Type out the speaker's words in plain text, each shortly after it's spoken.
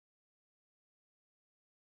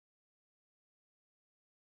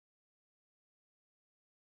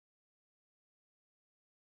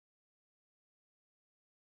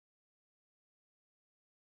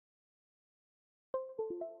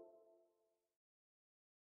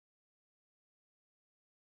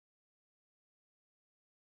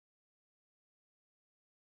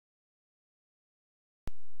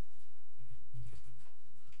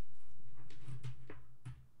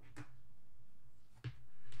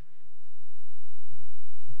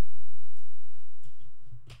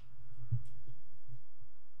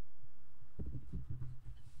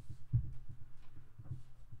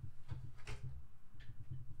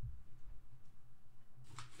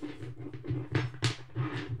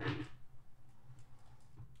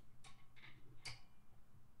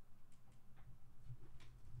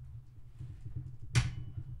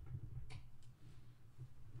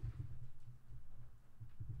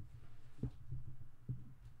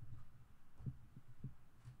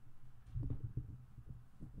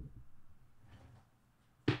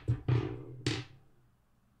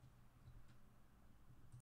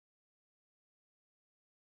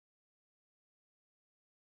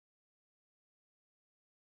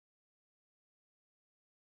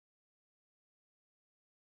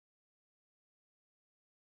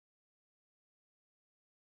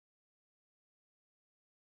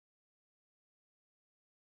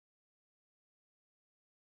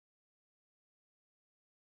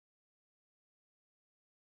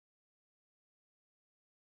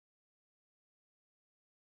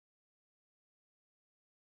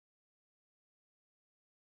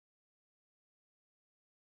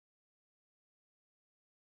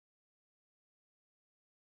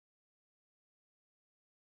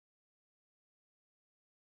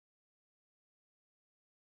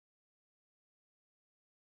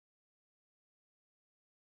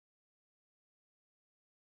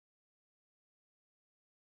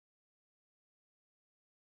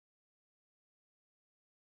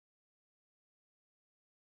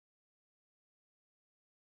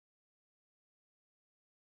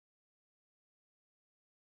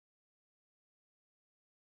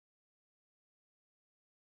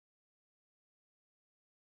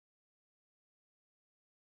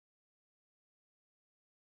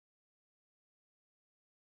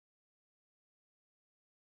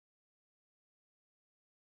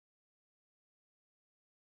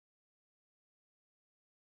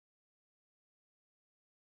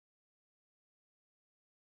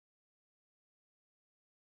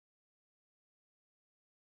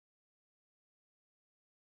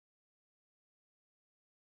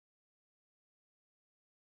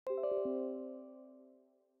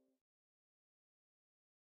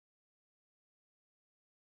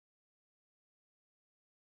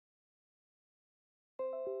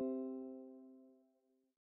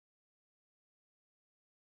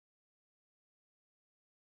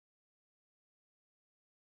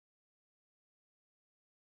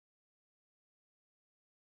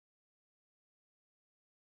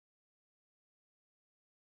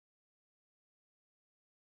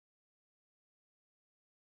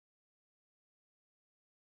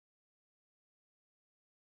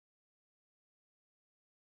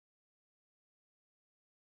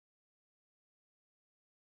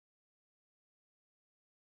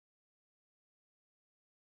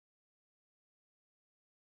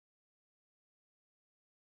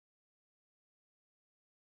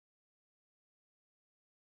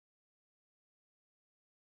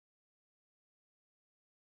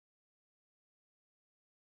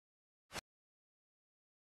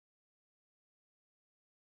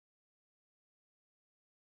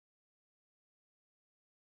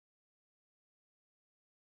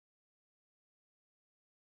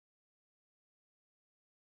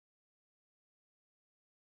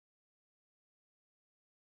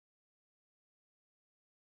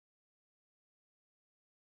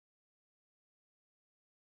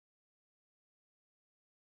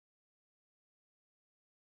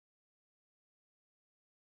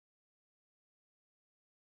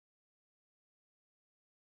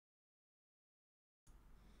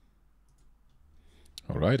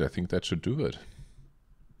Alright, I think that should do it.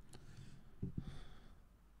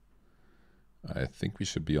 I think we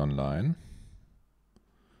should be online.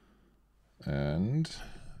 And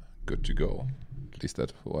good to go. At least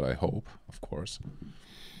that's what I hope, of course.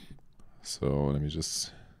 So let me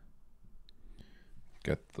just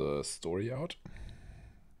get the story out.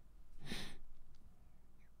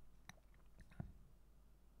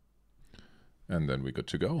 And then we're good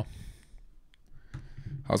to go.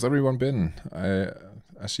 How's everyone been?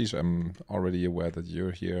 Ashish, I'm already aware that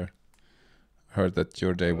you're here. Heard that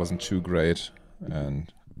your day wasn't too great,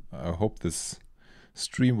 and I hope this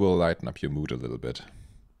stream will lighten up your mood a little bit.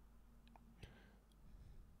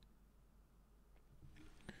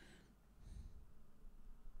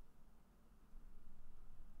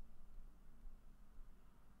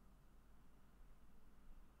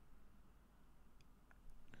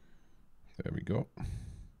 There we go.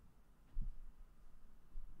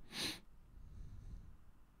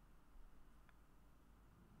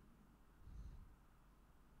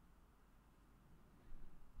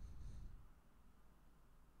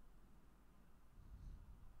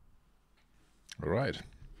 All right.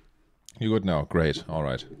 You're good now. Great. All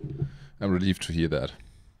right. I'm relieved to hear that.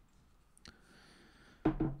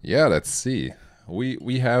 Yeah, let's see.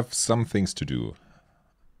 We have some things to do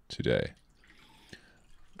today.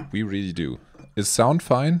 We really do. Is sound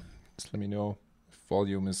fine? Just let me know if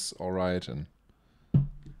volume is all right. And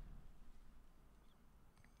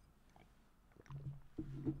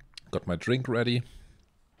got my drink ready.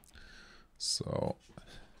 So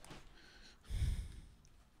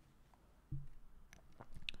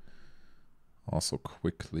also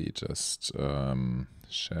quickly just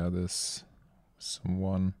share this with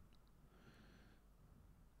someone.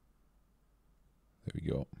 There we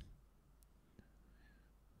go.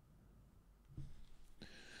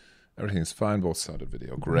 Everything's fine, both started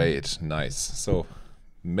video. Great, nice. So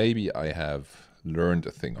maybe I have learned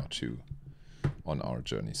a thing or two on our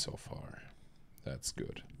journey so far. That's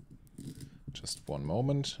good. Just one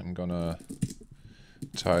moment. I'm gonna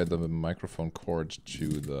tie the microphone cord to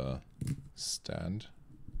the stand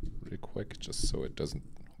really quick, just so it doesn't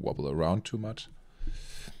wobble around too much.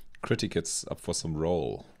 Critic's up for some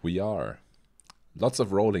roll. We are. Lots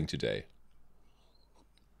of rolling today.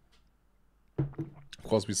 Of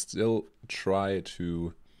course, we still try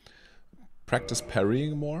to practice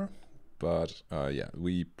parrying more, but yeah,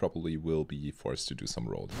 we probably will be forced to do some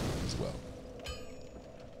rolling as well.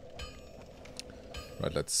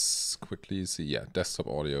 Right, let's quickly see. Yeah, desktop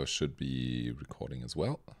audio should be recording as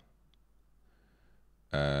well.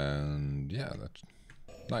 And yeah, that's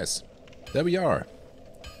nice. There we are.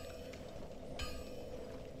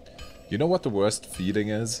 You know what the worst feeling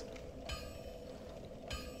is?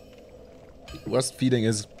 Worst feeling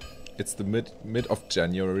is it's the mid of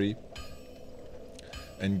January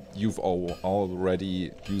and you've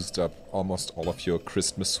already used up almost all of your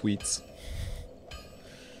Christmas sweets.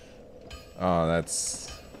 Oh,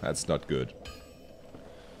 that's not good.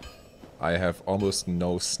 I have almost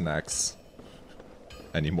no snacks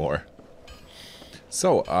anymore.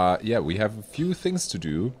 So, yeah, we have a few things to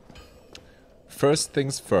do. First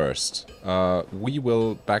things first, we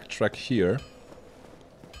will backtrack here.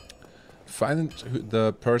 Find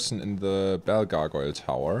the person in the Bell Gargoyle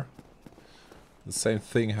Tower. The same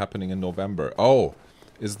thing happening in November. Oh,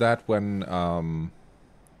 is that when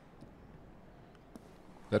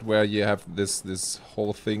that where you have this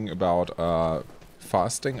whole thing about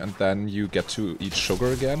fasting and then you get to eat sugar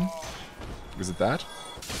again? Is it that?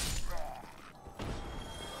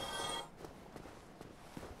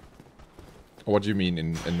 Or what do you mean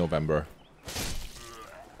in November?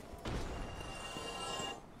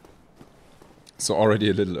 So already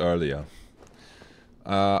a little earlier.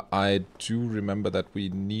 I do remember that we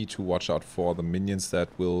need to watch out for the minions that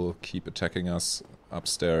will keep attacking us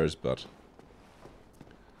upstairs, but...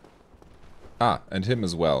 Ah, and him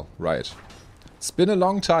as well, right. It's been a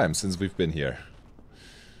long time since we've been here.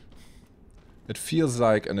 It feels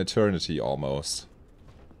like an eternity almost.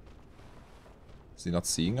 Is he not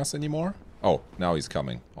seeing us anymore? Oh, now he's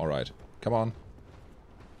coming. Alright, come on.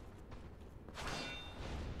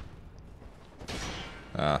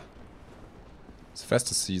 Ah. It's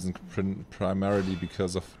festive season primarily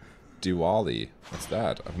because of Diwali. What's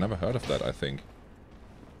that? I've never heard of that, I think.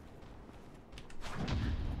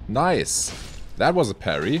 Nice! That was a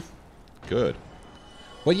parry. Good.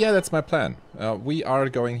 Well, yeah, that's my plan. We are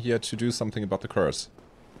going here to do something about the curse.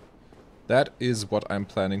 That is what I'm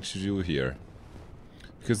planning to do here.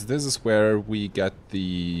 Because this is where we get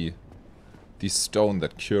the stone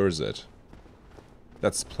that cures it.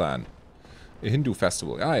 That's the plan. A Hindu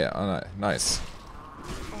festival. Ah, yeah, nice.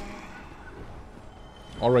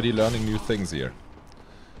 already learning new things here.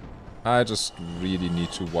 I just really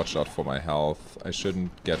need to watch out for my health. I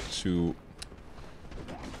shouldn't get too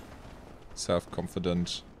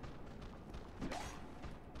self-confident.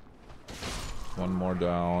 One more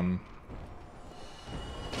down.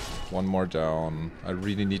 One more down. I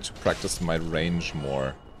really need to practice my range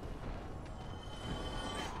more.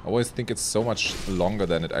 I always think it's so much longer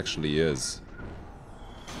than it actually is.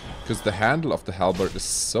 Because the handle of the halberd is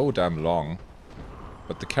so damn long,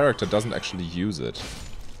 but the character doesn't actually use it.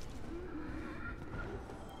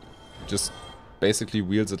 Just basically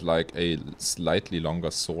wields it like a slightly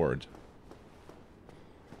longer sword.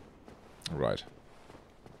 Right.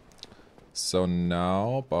 So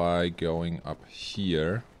now, by going up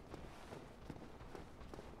here,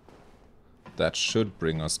 that should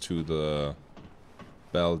bring us to the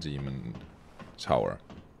Bell Demon Tower.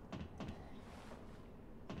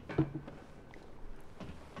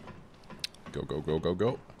 Go, go, go, go,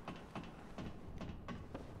 go.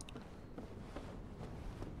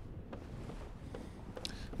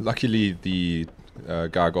 Luckily, the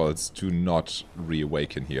gargoyles do not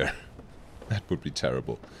reawaken here. That would be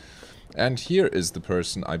terrible. And here is the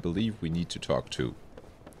person I believe we need to talk to.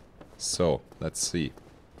 So, let's see.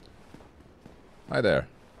 Hi there.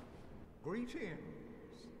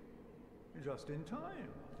 Greetings. Just in time.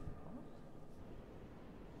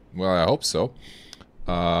 Well, I hope so.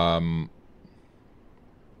 Well,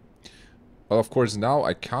 of course, now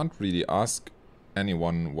I can't really ask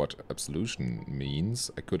anyone what absolution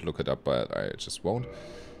means. I could look it up, but I just won't.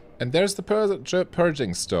 And there's the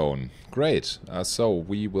purging stone. Great. So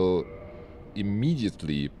we will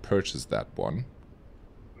immediately purchase that one.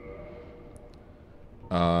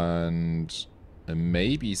 And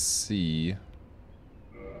maybe see...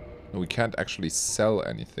 No, we can't actually sell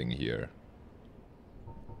anything here.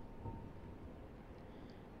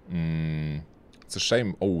 It's a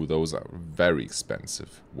shame. Oh, those are very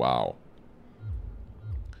expensive. Wow.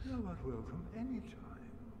 You're not welcome anytime.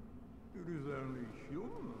 It is only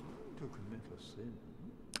human to commit a sin.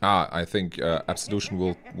 Ah, I think absolution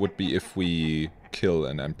would be if we kill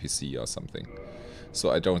an NPC or something.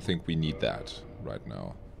 So I don't think we need that right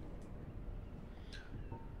now.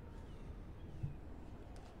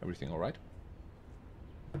 Everything alright?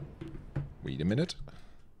 Wait a minute.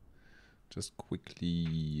 Just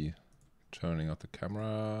quickly turning off the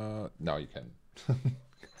camera. Now you can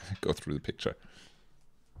go through the picture.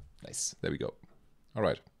 Nice. There we go.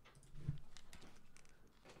 Alright.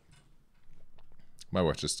 My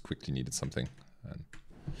watch just quickly needed something.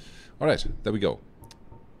 Alright, there we go.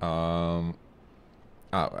 I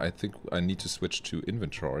think I need to switch to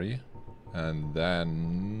inventory. And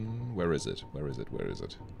then... Where is it? Where is it? Where is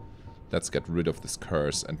it? Let's get rid of this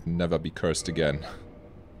curse and never be cursed again.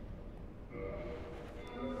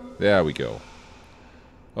 There we go.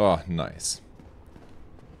 Oh, nice.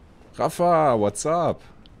 Rafa, what's up?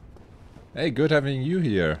 Hey, good having you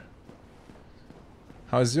here.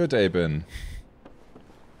 How's your day been?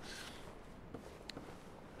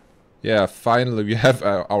 Yeah, finally we have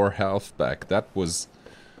our health back. That was...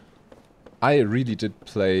 I really did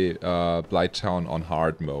play Blighttown on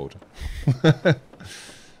hard mode.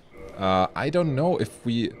 I don't know if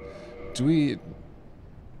we...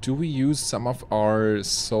 Do we use some of our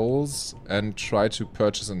souls and try to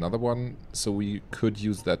purchase another one so we could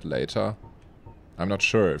use that later? I'm not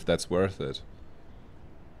sure if that's worth it.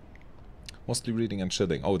 Mostly reading and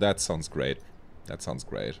chilling. Oh, that sounds great. That sounds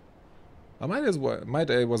great. My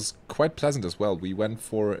day was quite pleasant as well. We went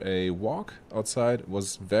for a walk outside. It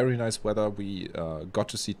was very nice weather. We got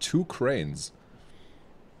to see 2 cranes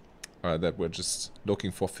that were just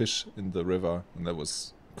looking for fish in the river, and that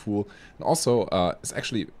was cool. And also, it's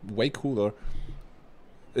actually way cooler.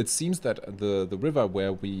 It seems that the river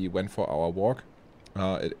where we went for our walk,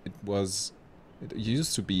 it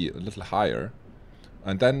used to be a little higher,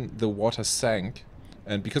 and then the water sank,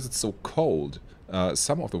 and because it's so cold,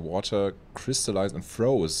 some of the water crystallized and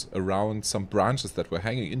froze around some branches that were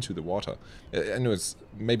hanging into the water. And it was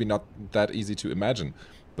maybe not that easy to imagine,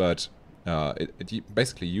 but it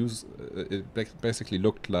basically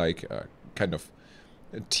looked like kind of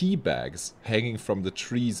tea bags hanging from the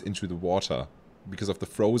trees into the water because of the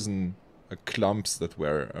frozen clumps that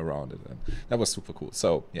were around it. And that was super cool.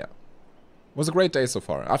 So yeah, it was a great day so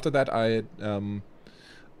far. After that,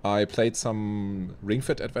 I played some Ring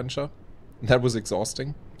Fit Adventure. That was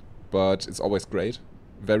exhausting, but it's always great.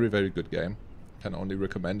 Very, very good game. Can only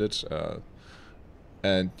recommend it.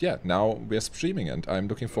 And yeah, now we're streaming and I'm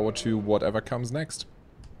looking forward to whatever comes next.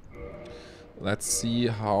 Let's see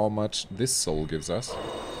how much this soul gives us.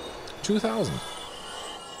 2,000.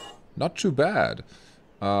 Not too bad.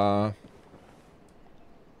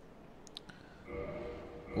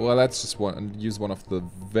 Well, let's just use one of the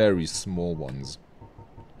very small ones.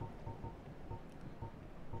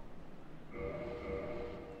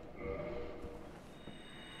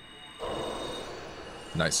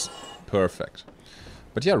 Nice. Perfect.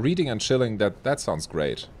 But yeah, reading and chilling, that sounds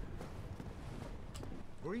great.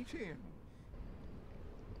 Greeting.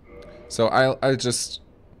 So I'll just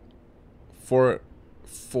for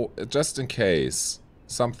just in case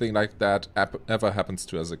something like that ever happens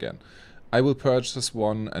to us again, I will purchase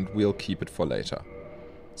one and we'll keep it for later.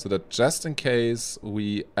 So that just in case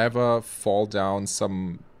we ever fall down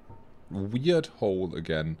some weird hole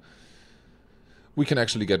again, we can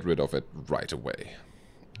actually get rid of it right away.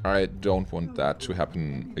 I don't want that to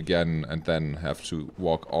happen again and then have to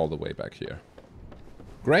walk all the way back here.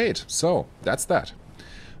 Great, so that's that.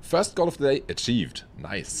 First goal of the day achieved.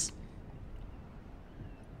 Nice.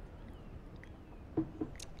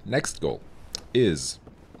 Next goal is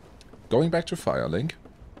going back to Firelink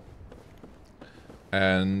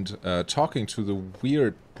and talking to the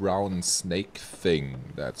weird brown snake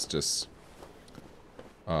thing that's just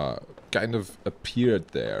kind of appeared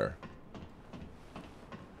there.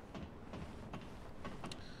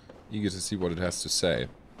 Eager to see what it has to say.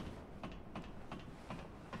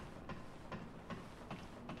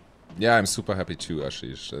 Yeah, I'm super happy too,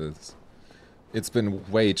 Ashish. It's been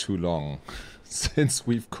way too long since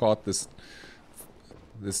we've caught this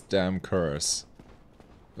damn curse.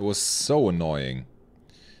 It was so annoying.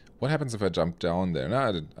 What happens if I jump down there?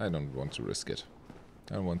 No, I don't want to risk it.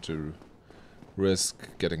 I don't want to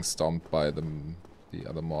risk getting stomped by the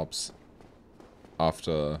other mobs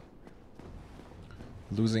after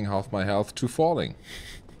losing half my health to falling.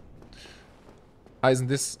 Isn't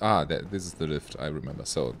this... Ah, this is the lift, I remember.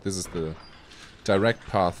 So, this is the direct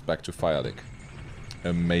path back to Firelink.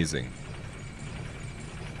 Amazing.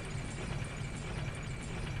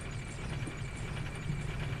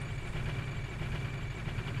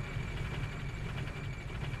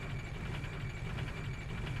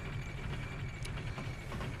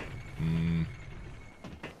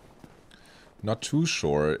 Not too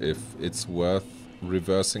sure if it's worth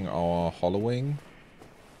reversing our hollowing.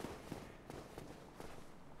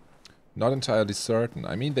 Not entirely certain.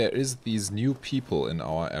 I mean, there is these new people in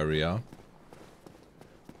our area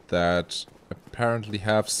that apparently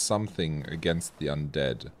have something against the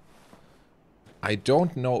undead. I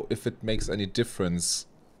don't know if it makes any difference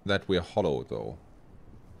that we're hollow, though.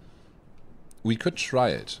 We could try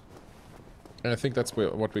it. And I think that's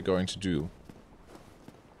what we're going to do.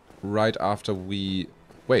 Right after we...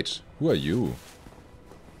 Wait, who are you?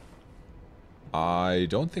 I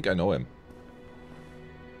don't think I know him.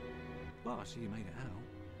 Well, I see you made it out.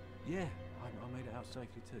 Yeah, I made it out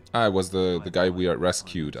safely too. I was the guy we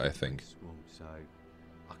rescued, I think. So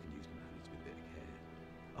I can use the manage with a bit of care.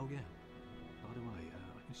 Oh yeah. By the way,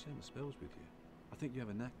 I can share my spells with you. I think you have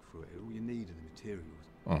a knack for it. All you need are the materials.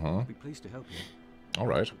 I'll be pleased to help you. All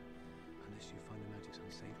right. Unless you find the magic's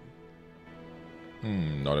unsavory.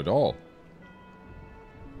 Not at all.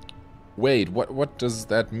 Wait, what does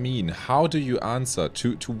that mean? How do you answer?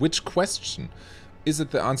 To which question? Is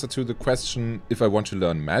it the answer to the question if I want to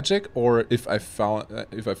learn magic, or if I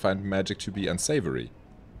find magic to be unsavory?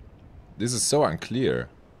 This is so unclear,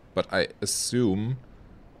 but I assume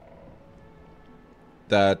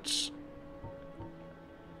that...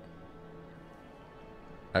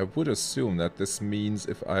 I would assume that this means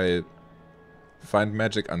if I find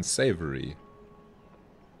magic unsavory.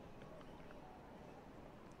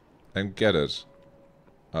 And get it.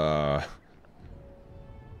 I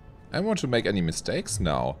don't want to make any mistakes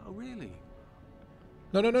now. Oh really?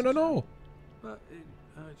 No. But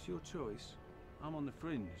it's your choice. I'm on the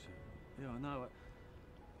fringe. Yeah, I know.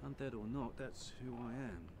 Undead or not, that's who I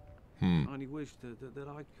am. I only wish that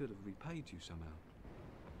I could have repaid you somehow.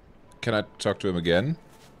 Can I talk to him again?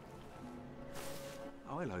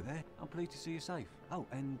 Oh, hello there. I'm pleased to see you safe. Oh,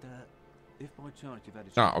 and if by chance you've had a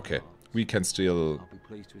chance Okay. We can still... I'll be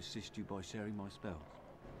pleased to assist you by sharing my spells.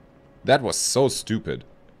 That was so stupid.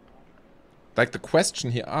 Like, the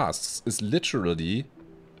question he asks is literally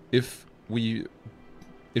if we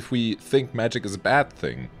think magic is a bad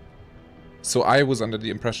thing. So I was under the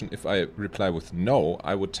impression if I reply with no,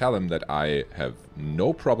 I would tell him that I have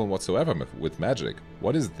no problem whatsoever with magic.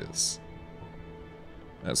 What is this?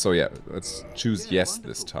 So yeah, let's choose yes wonderful.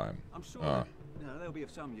 this time. I'm sure no, they'll be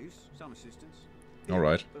of some use, some assistance. Here,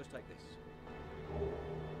 Alright. First take this.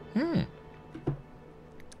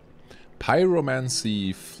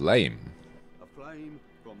 Pyromancy Flame. A flame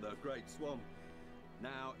from the Great Swamp.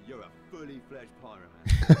 Now you're a fully fledged pyroman.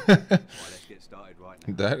 Right, let's get started right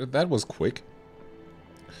now. That was quick.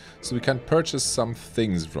 So we can purchase some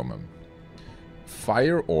things from him.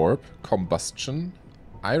 Fire Orb, Combustion,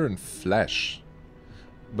 Iron Flash.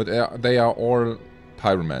 But they are all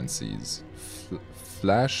pyromancies.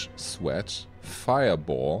 Flash, Sweat,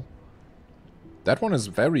 Fireball. That one is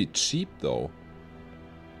very cheap though.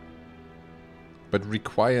 But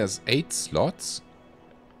requires 8 slots?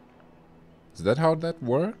 Is that how that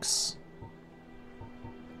works?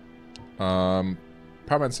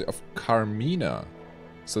 Pyromancy of Carmina.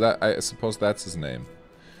 So that, I suppose that's his name.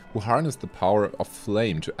 Who harness the power of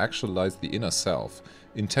flame to actualize the inner self.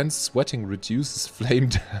 Intense sweating reduces flame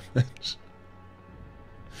damage.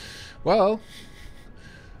 Well,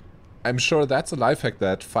 I'm sure that's a life hack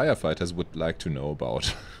that firefighters would like to know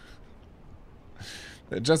about.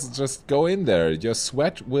 Just go in there. Your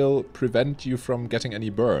sweat will prevent you from getting any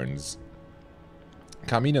burns.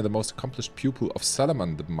 Carmina, the most accomplished pupil of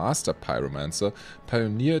Salaman, the master pyromancer,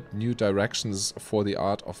 pioneered new directions for the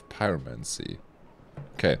art of pyromancy.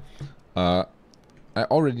 Okay. I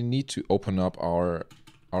already need to open up our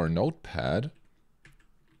notepad.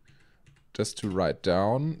 Just to write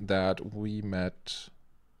down that we met...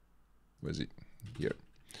 Where is he? Here.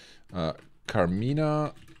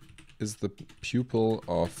 Carmina is the pupil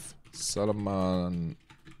of Salaman,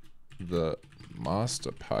 the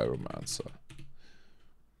master pyromancer.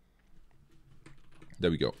 There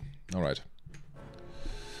we go. Alright.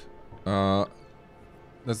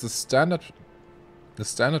 There's the standard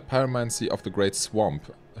pyromancy of the Great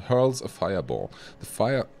Swamp. Hurls a fireball.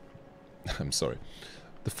 I'm sorry.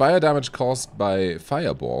 The fire damage caused by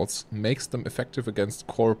fireballs makes them effective against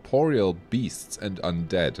corporeal beasts and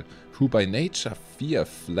undead, who by nature fear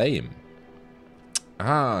flame.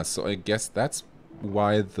 Ah, so I guess that's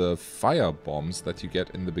why the fire bombs that you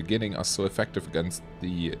get in the beginning are so effective against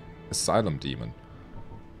the Asylum Demon.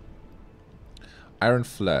 Iron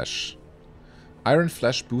Flash. Iron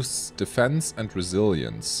Flash boosts defense and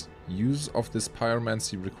resilience. Use of this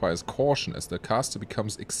pyromancy requires caution as the caster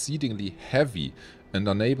becomes exceedingly heavy and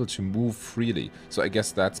unable to move freely. So I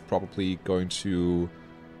guess that's probably going to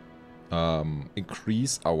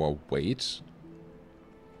increase our weight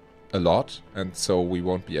a lot, and so we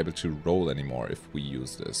won't be able to roll anymore if we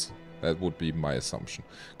use this. That would be my assumption.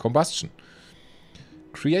 Combustion.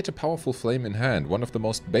 Create a powerful flame in hand, one of the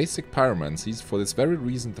most basic pyromancies. For this very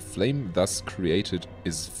reason, the flame thus created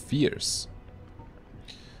is fierce.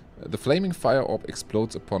 The flaming fire orb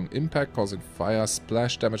explodes upon impact, causing fire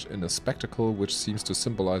splash damage in a spectacle which seems to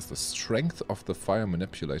symbolize the strength of the fire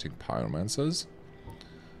manipulating pyromancers.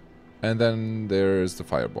 And then there's the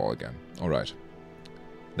fireball again. Alright.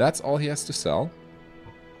 That's all he has to sell.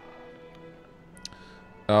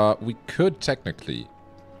 We could technically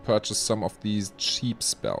purchase some of these cheap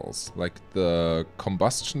spells, like the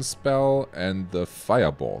combustion spell and the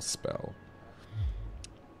fireball spell.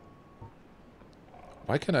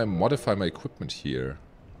 Why can I modify my equipment here?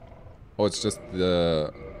 Oh, it's just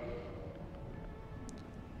the...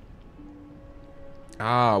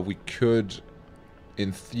 Ah, we could,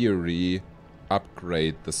 in theory,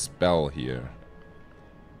 upgrade the spell here.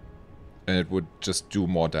 And it would just do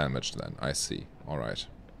more damage then. I see. Alright.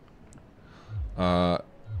 Goodbye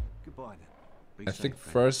then. Be I safe, think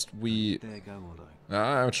friend. first we... Dare go, Otto.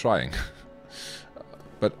 I'm trying.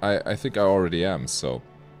 But I think I already am, so...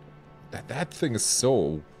 That thing is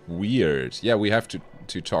so weird. Yeah, we have to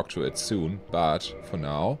talk to it soon, but for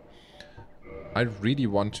now... I really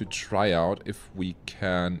want to try out if we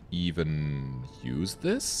can even use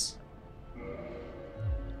this.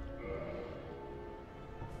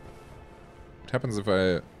 What happens if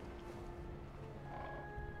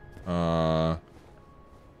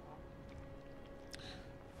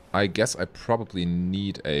I guess I probably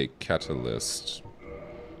need a catalyst.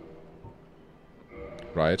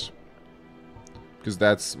 Right? Because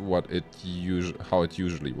that's what how it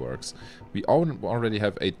usually works. We already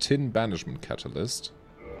have a tin banishment catalyst.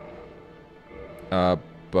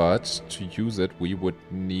 But to use it, we would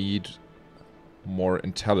need more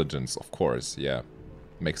intelligence, of course. Yeah,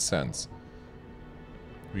 makes sense.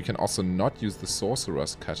 We can also not use the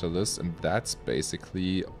sorcerer's catalyst, and that's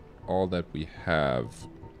basically all that we have.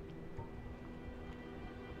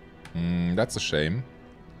 That's a shame.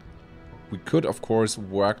 We could, of course,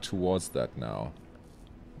 work towards that now.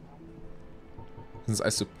 Since I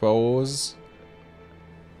suppose...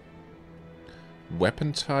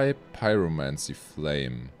 Weapon type, Pyromancy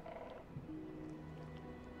Flame.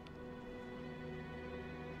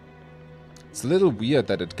 It's a little weird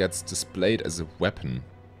that it gets displayed as a weapon.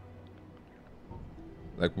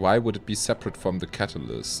 Like, why would it be separate from the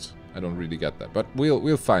catalyst? I don't really get that, but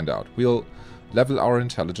we'll find out. We'll level our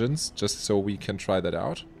intelligence just so we can try that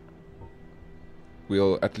out.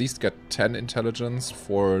 we'll at least get 10 intelligence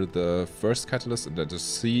for the first catalyst and then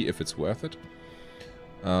just see if it's worth it.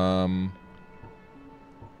 And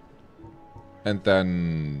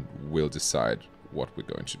then we'll decide what we're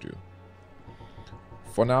going to do.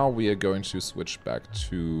 For now, we are going to switch back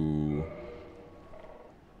to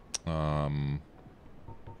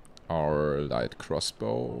our light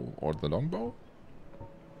crossbow or the longbow.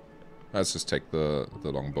 Let's just take the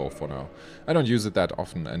longbow for now. I don't use it that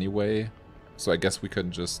often anyway, so I guess we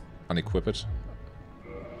can just unequip it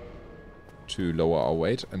to lower our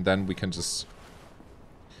weight, and then we can just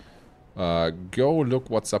go look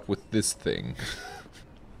what's up with this thing.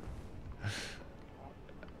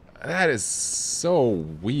 That is so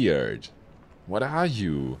weird. What are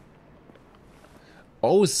you?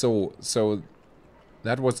 Oh, so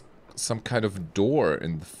that was some kind of door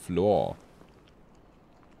in the floor.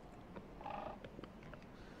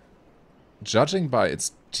 Judging by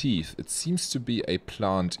its teeth, it seems to be a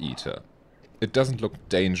plant eater. It doesn't look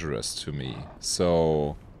dangerous to me,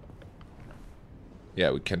 so yeah,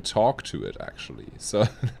 we can talk to it actually. So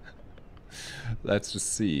let's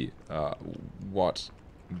just see what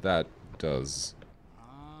that does.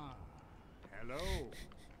 Ah, hello.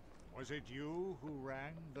 Was it you who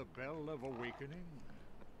rang the bell of awakening?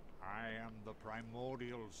 I am the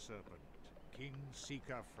primordial serpent, King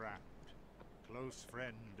Seeker Framt, close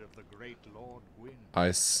friend of the great Lord Gwyn.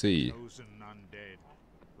 I see. Chosen undead,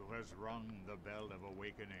 who has rung the bell of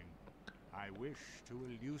awakening. I wish to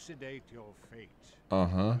elucidate your fate.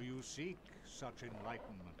 Uh-huh. Do you seek such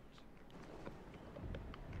enlightenment?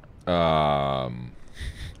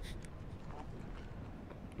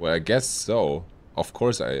 Well, I guess so. Of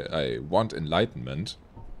course I want enlightenment.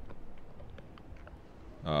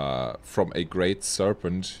 From a great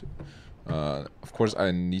serpent. Of course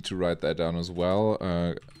I need to write that down as well.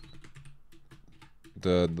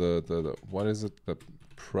 The what is it? The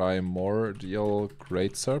primordial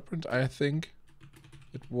great serpent, I think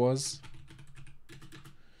it was.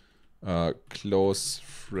 Close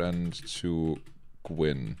friend to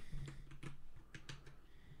Gwyn.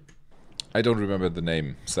 I don't remember the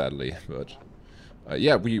name, sadly, but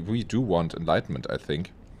yeah, we do want enlightenment, I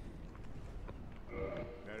think.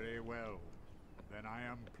 Very well. Then I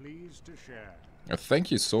am pleased to share.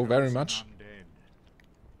 Thank you so very Chosen much. undead,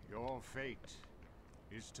 your fate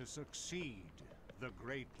is to succeed the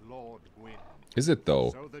great Lord Gwyn. Is it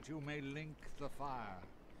though? So that you may link the fire,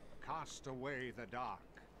 cast away the dark,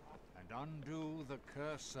 and undo the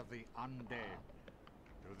curse of the undead.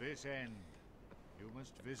 To this end, you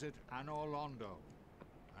must visit ANOR LONDO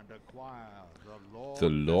and acquire The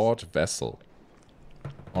Lord Vessel.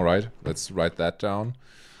 Alright, let's write that down.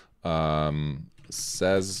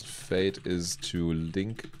 Says fate is to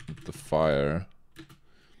link the fire.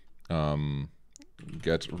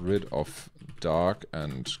 Get rid of dark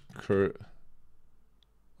and what do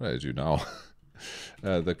I do now?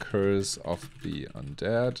 The curse of the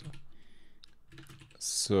undead.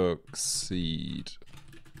 Succeed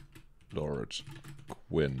Lord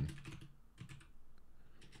Gwyn.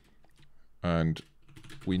 And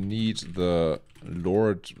we need the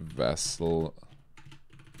Lord Vessel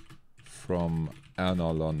from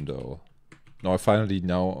ANOR LONDO. Now I finally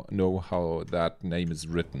now know how that name is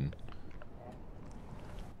written.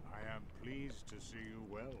 I am pleased to see you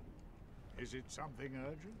well. Is it something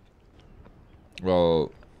urgent?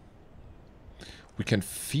 Well, we can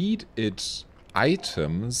feed it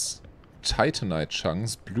items, titanite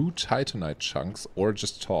chunks, blue titanite chunks, or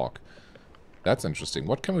just talk. That's interesting.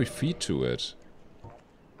 What can we feed to it?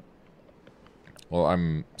 Well,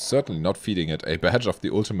 I'm certainly not feeding it a badge of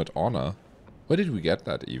the ultimate honor. Where did we get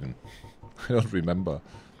that even? I don't remember.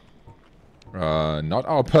 Not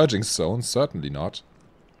our purging zone, certainly not.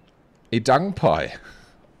 A dung pie.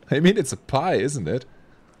 I mean, it's a pie, isn't it?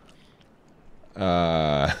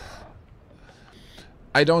 I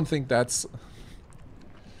don't think that's...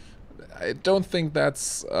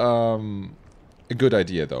 a good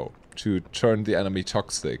idea, though, to turn the enemy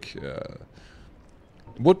toxic.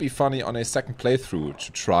 Would be funny on a second playthrough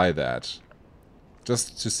to try that,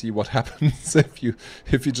 just to see what happens if you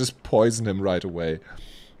just poison him right away.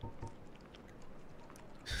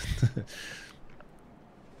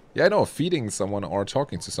 Yeah, I know, feeding someone or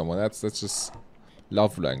talking to someone, that's just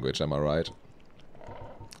love language, am I right?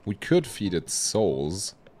 We could feed it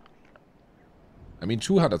souls. I mean,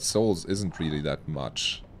 200 souls isn't really that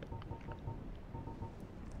much.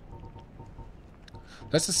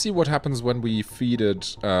 Let's just see what happens when we feed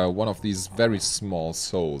it one of these very small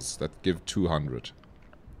souls that give 200.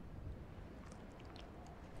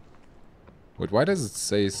 Wait, why does it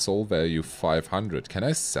say soul value 500? Can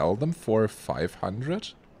I sell them for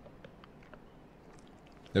 500?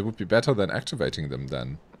 That would be better than activating them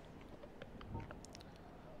then.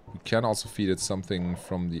 We can also feed it something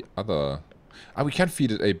from the other... Ah, we can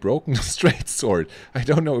feed it a broken straight sword. I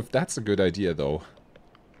don't know if that's a good idea though.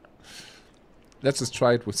 Let's just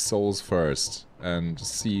try it with souls first and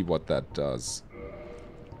see what that does.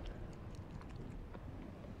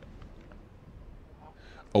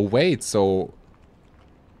 Oh wait, so...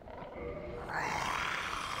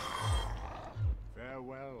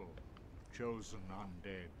 Farewell, chosen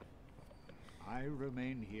undead. I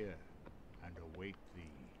remain here and await thee.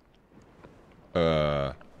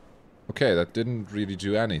 Okay, that didn't really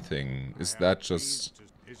do anything. Is that just...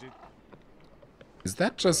 Is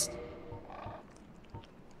that just...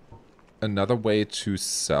 another way to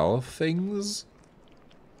sell things?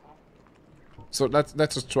 So let's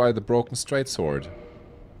just try the broken straight sword.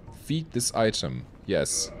 Feed this item.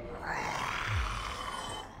 Yes.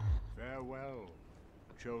 Farewell,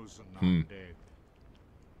 chosen undead.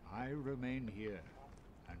 I remain here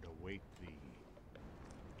and await thee.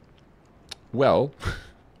 Well,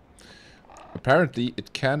 apparently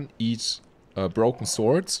it can eat broken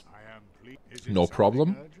swords. No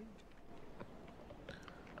problem.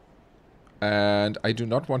 And I do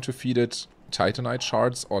not want to feed it Titanite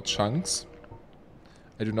shards or chunks.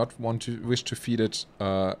 I do not wish to feed it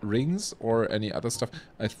rings or any other stuff.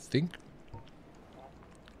 I think...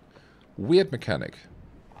 Weird mechanic.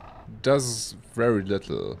 Does very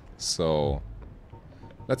little, so...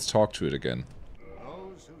 Let's talk to it again.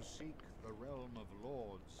 Those who seek the realm of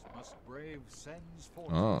lords must brave Sen's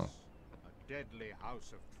fortress, Ah. a deadly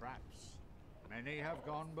house of traps. Many have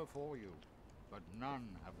gone before you, but none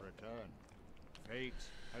have returned. Fate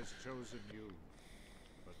has chosen you,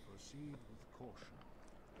 but proceed with caution.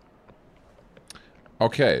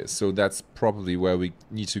 Okay, so that's probably where we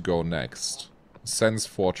need to go next. Sen's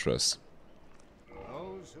fortress.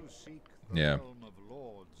 Those who seek the Yeah. realm of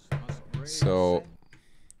lords must brave So...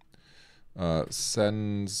 Sen.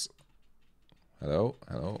 Sen's... Hello?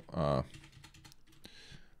 Hello?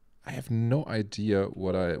 I have no idea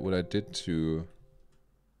what I did to...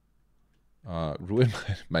 ruin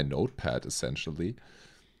my notepad, essentially.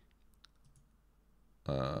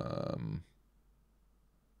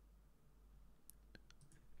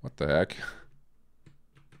 What the heck?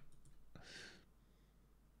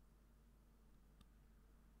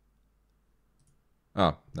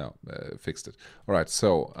 Ah, no, fixed it. Alright,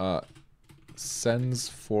 so, Sen's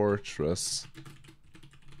Fortress.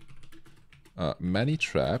 Many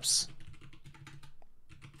traps.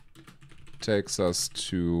 Takes us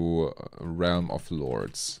to Realm of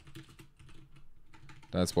Lords.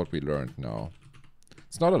 That's what we learned now.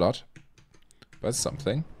 It's not a lot, but it's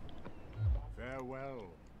something.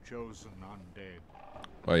 Farewell, chosen undead.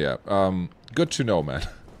 Oh yeah, good to know, man.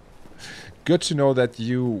 Good to know that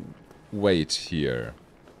you wait here.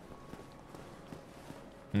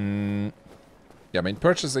 Yeah, I mean,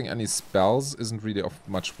 purchasing any spells isn't really of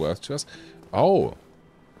much worth to us. Oh,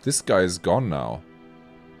 this guy is gone now.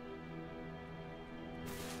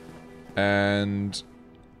 And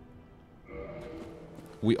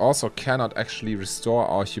we also cannot actually restore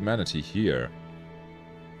our humanity here.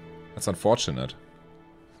 That's unfortunate.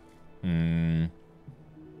 Well,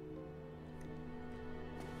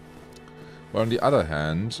 on the other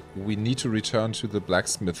hand, we need to return to the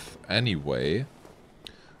blacksmith anyway.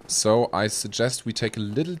 So I suggest we take a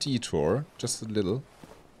little detour, just a little.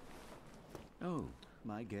 Oh,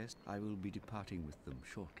 my guest. I will be departing with them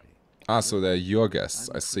shortly. Ah, so they're your guests,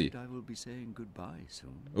 I see. I will be saying goodbye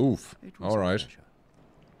soon. Oof, It was a alright. pleasure.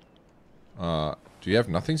 Do you have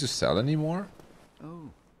nothing to sell anymore? Oh,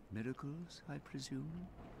 miracles, I presume?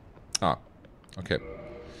 Ah, okay.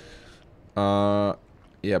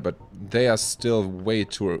 Yeah, but they are still way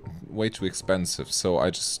too expensive, so I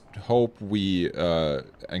just hope we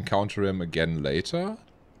encounter him again later.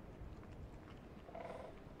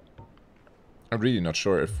 I'm really not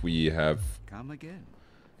sure if we have Come again.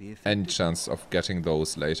 The any affected chance of getting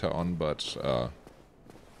those later on, but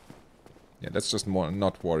yeah, let's just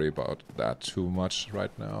not worry about that too much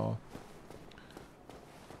right now.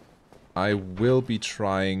 I will be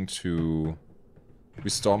trying to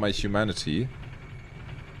restore my humanity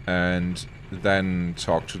and then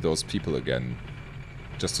talk to those people again,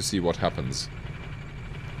 just to see what happens.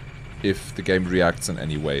 If the game reacts in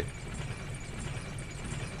any way.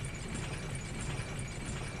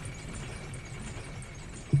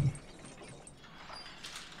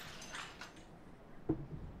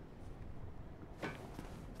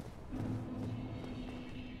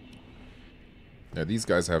 Yeah, these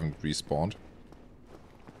guys haven't respawned.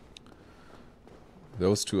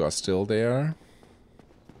 Those two are still there.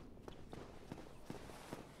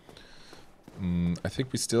 I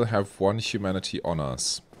think we still have one humanity on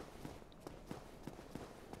us.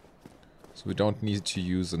 So we don't need to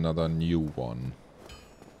use another new one.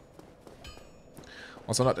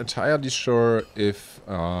 Also not entirely sure if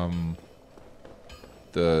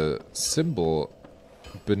the symbol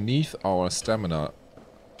beneath our stamina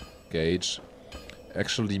gauge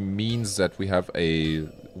actually means that we have a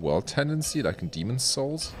world tendency, like in Demon's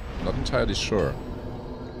Souls. Not entirely sure.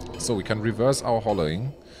 So we can reverse our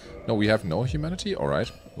hollowing. No, we have no humanity?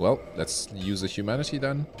 Alright. Well, let's use a humanity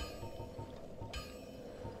then.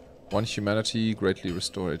 One humanity, greatly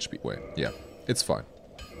restore HP. Wait, yeah, it's fine.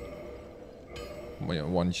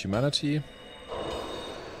 One humanity.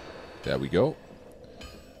 There we go.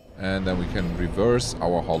 And then we can reverse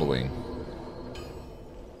our hollowing.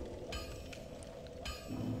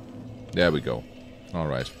 There we go.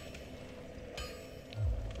 Alright.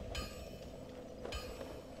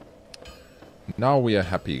 Now we are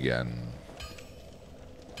happy again.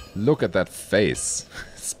 Look at that face.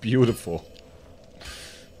 It's beautiful.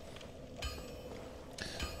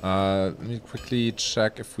 Let me quickly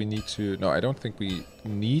check if we need to... No, I don't think we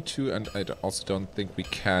need to, and I also don't think we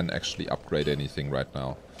can actually upgrade anything right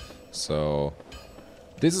now. So...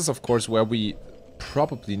 This is, of course, where we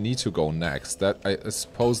probably need to go next. That I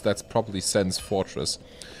suppose that's probably Sen's Fortress.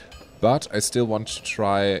 But I still want to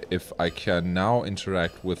try if I can now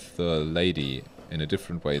interact with the lady in a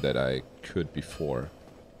different way that I could before.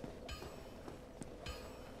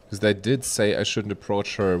 Because they did say I shouldn't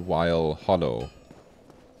approach her while hollow.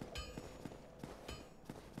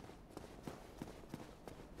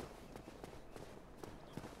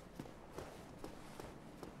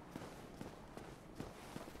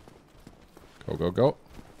 Go, go, go.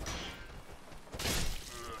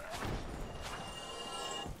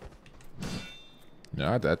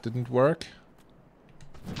 Yeah, that didn't work.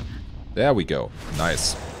 There we go.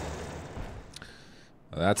 Nice.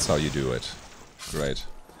 That's how you do it. Great.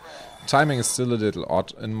 Timing is still a little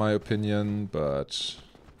odd in my opinion, but...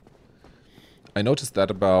 I noticed that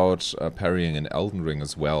about parrying in Elden Ring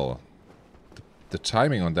as well. The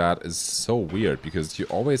timing on that is so weird, because you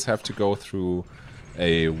always have to go through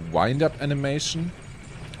a wind-up animation.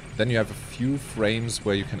 Then you have a few frames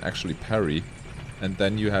where you can actually parry. And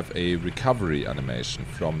then you have a recovery animation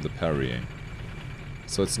from the parrying.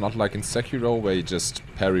 So it's not like in Sekiro where you just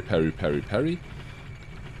parry, parry, parry, parry.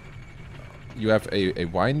 You have a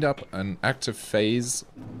wind-up, an active phase,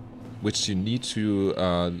 which you need to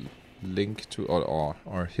link to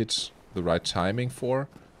or hit the right timing for.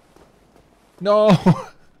 No!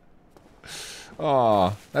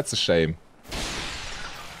 Oh, that's a shame.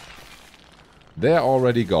 They're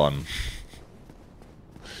already gone.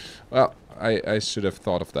 Well, I should have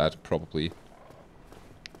thought of that, probably.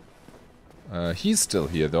 He's still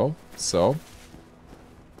here, though, so...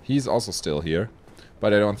 He's also still here,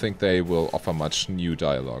 but I don't think they will offer much new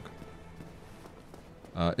dialogue.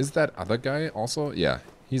 Is that other guy also? Yeah,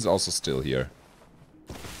 he's also still here.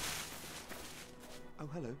 Oh,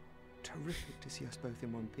 hello. Terrific to see us both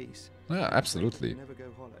in one piece. Yeah, absolutely. Never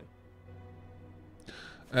go hollow.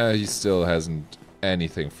 He still hasn't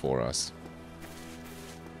anything for us.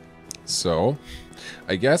 So,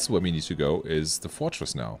 I guess where we need to go is the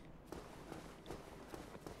fortress now.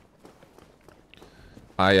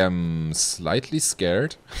 I am slightly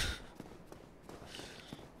scared,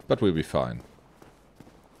 but we'll be fine.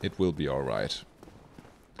 It will be alright.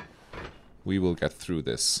 We will get through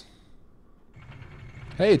this.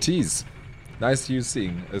 Hey, Tease! Nice you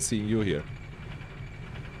seeing you here.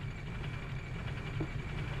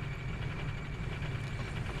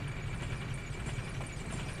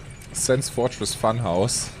 Sen's Fortress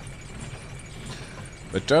Funhouse.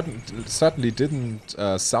 It certainly didn't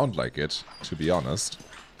sound like it, to be honest.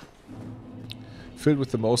 Filled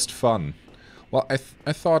with the most fun. Well, I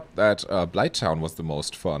thought that Blighttown was the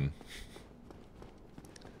most fun.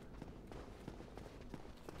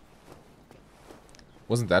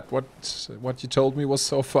 Wasn't that what you told me was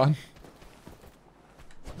so fun?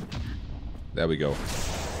 There we go.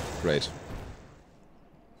 Great.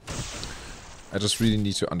 I just really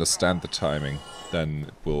need to understand the timing. Then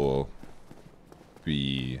it will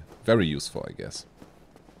be very useful, I guess.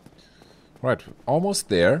 Right, almost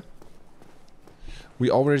there. We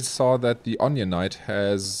already saw that the Onion Knight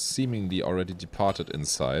has seemingly already departed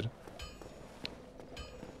inside.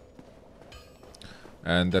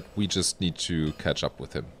 And that we just need to catch up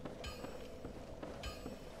with him.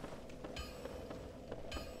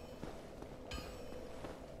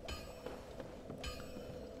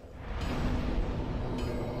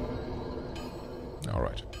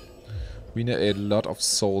 Alright. We need a lot of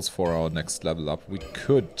souls for our next level up. We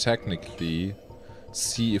could technically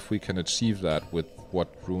see if we can achieve that with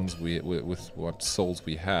what runes with what souls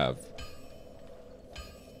we have.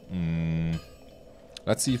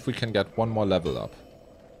 Let's see if we can get one more level up.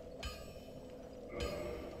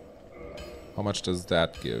 How much does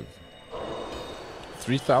that give?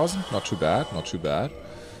 3,000? Not too bad, not too bad.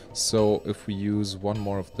 So if we use one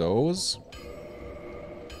more of those,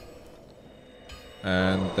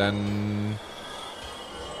 and then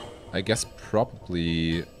I guess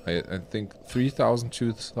probably I think 3,000,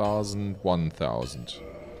 2,000, 1,000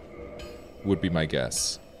 would be my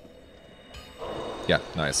guess. Yeah,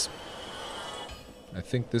 nice. I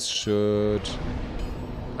think this should...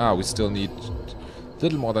 Ah, we still need a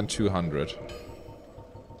little more than 200.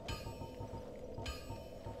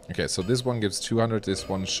 Okay, so this one gives 200, this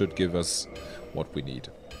one should give us what we need.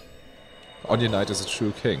 Onion Knight is a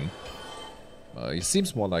true king. He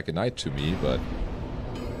seems more like a knight to me, but...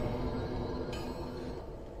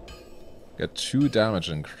 Get 2 damage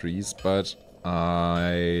increase, but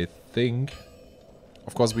I think...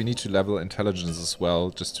 Of course, we need to level intelligence as well,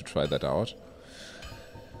 just to try that out.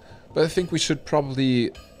 But I think we should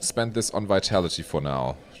probably spend this on vitality for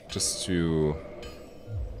now, just to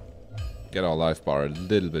get our life bar a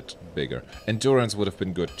little bit bigger. Endurance would have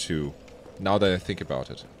been good too, now that I think about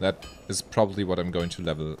it. That is probably what I'm going to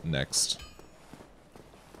level next.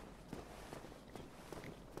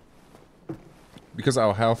 Because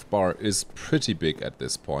our health bar is pretty big at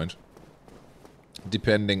this point,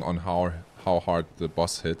 depending on how hard the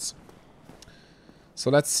boss hits. So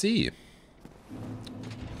let's see.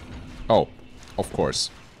 Oh, of course.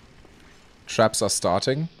 Traps are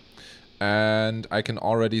starting. And I can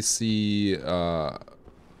already see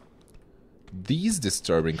these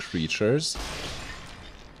disturbing creatures.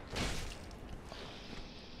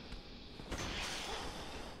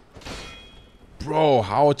 Bro,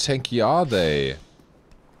 how tanky are they?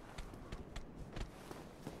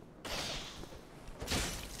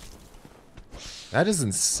 That is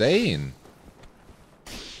insane.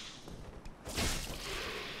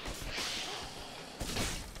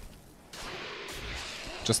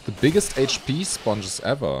 Just the biggest HP sponges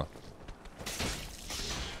ever.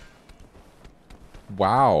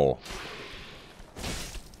 Wow.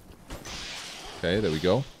 Okay, there we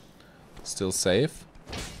go. Still safe.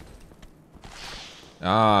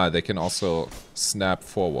 Ah, they can also snap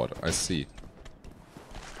forward. I see.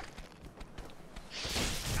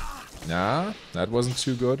 Nah, that wasn't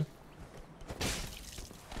too good.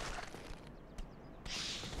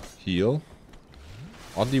 Heal.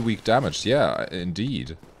 Oddly weak damage. Yeah,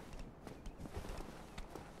 indeed.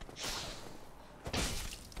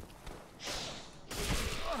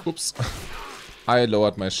 Oops. I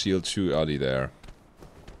lowered my shield too early there.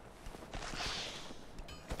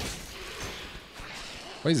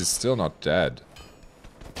 Why is he still not dead?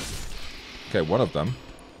 Okay, one of them.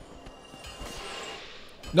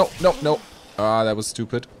 No, no, no. Ah, that was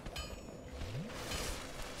stupid.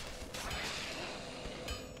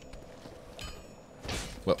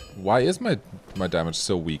 Well, why is my damage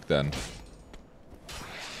so weak then?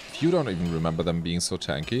 You don't even remember them being so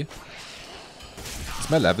tanky. Is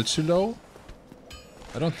my level too low?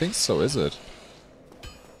 I don't think so, is it?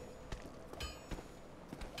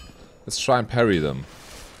 Let's try and parry them.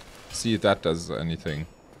 See if that does anything.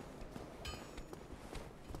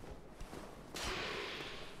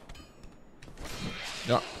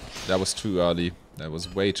 No, that was too early. That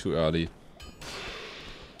was way too early.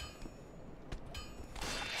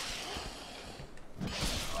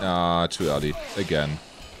 Ah, too early. Again.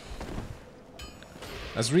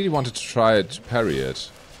 I just really wanted to try to parry it.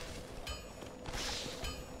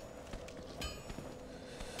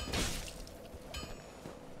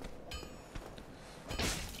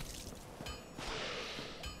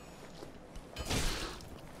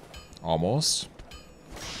 Almost.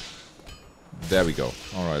 There we go.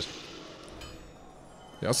 Alright.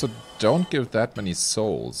 We also don't give that many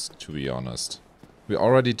souls, to be honest. We're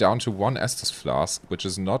already down to 1 Estus Flask, which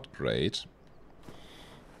is not great.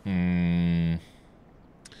 We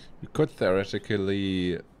could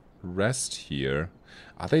theoretically rest here.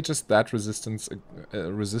 Are they just that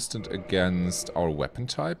resistant against our weapon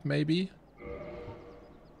type, maybe?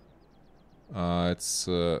 It's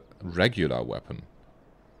a regular weapon.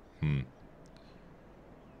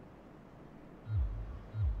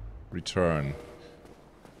 Return.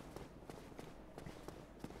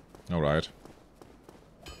 Alright.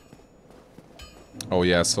 Oh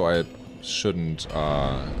yeah, so I shouldn't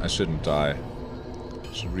die.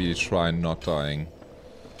 Should really try not dying.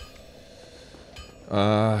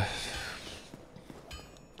 That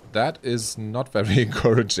is not very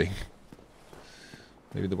encouraging.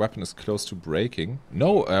 Maybe the weapon is close to breaking.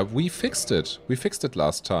 No, we fixed it. We fixed it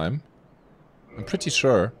last time. I'm pretty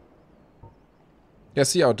sure. Yeah,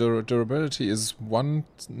 see, our durability is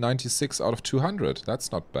 196 out of 200.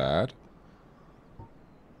 That's not bad.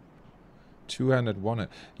 Two-handed,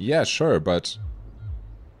 one-handed. Yeah, sure, but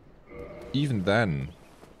even then,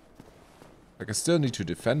 like, I still need to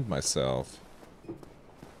defend myself.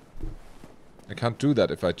 I can't do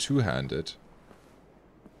that if I two-hand it.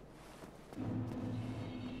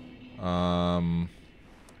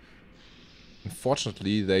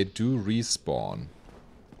 Unfortunately, they do respawn.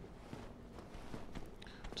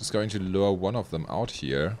 Just going to lure one of them out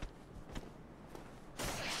here.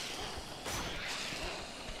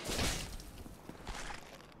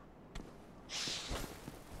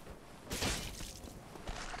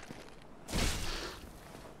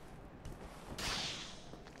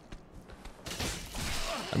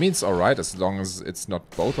 I mean, it's alright as long as it's not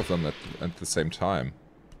both of them at the same time.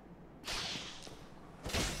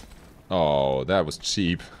 Oh, that was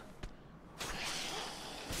cheap.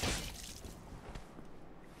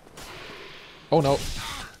 Oh no.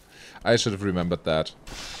 I should have remembered that.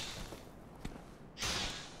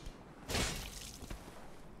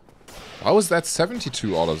 How is that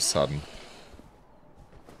 72 all of a sudden?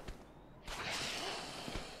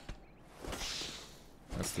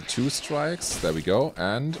 That's the 2 strikes. There we go.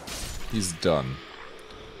 And he's done.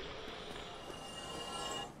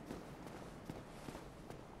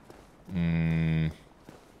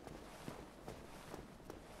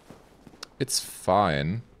 It's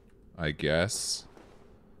fine, I guess.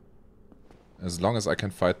 As long as I can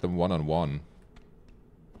fight them one-on-one.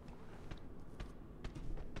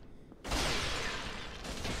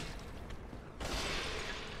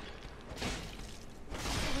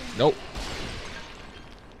 Nope.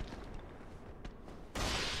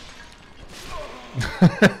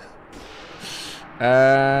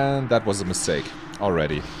 And that was a mistake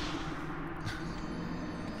already.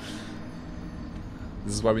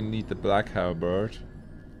 This is why we need the black halberd.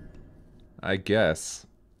 I guess.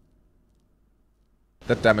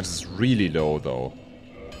 That damage is really low though.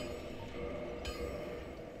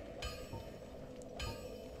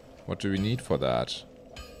 What do we need for that?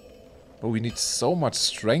 Oh, we need so much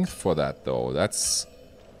strength for that though. That's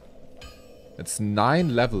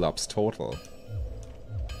 9 level ups total.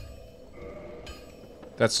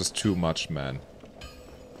 That's just too much, man.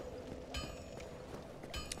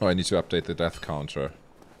 Oh, I need to update the death counter.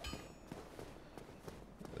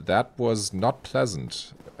 That was not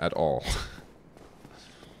pleasant at all.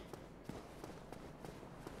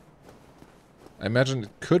 I imagine it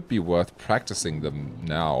could be worth practicing them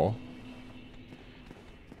now.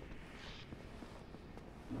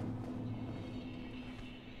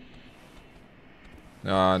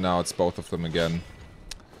 Ah, now it's both of them again.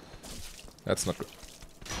 That's not good.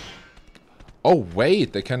 Oh,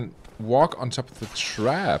 wait, they can walk on top of the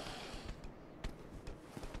trap.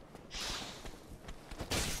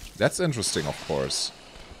 That's interesting, of course.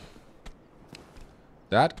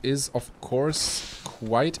 That is, of course,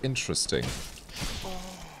 quite interesting.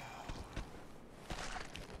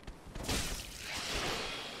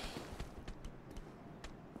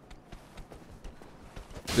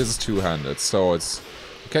 This is two-handed, so it's...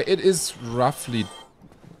 Okay, it is roughly...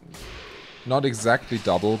 Not exactly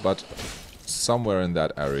double, but somewhere in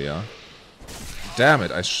that area. Damn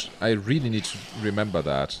it, I really need to remember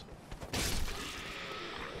that.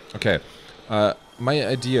 Okay, my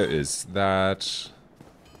idea is that...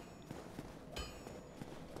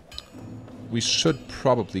 we should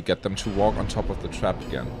probably get them to walk on top of the trap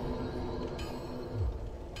again.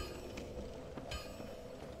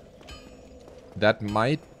 That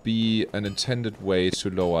might be an intended way to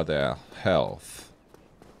lower their health.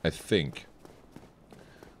 I think.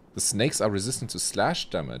 The snakes are resistant to slash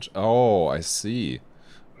damage. Oh, I see.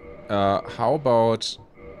 How about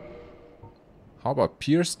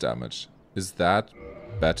pierce damage? Is that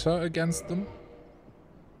better against them?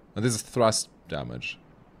 And this is thrust damage.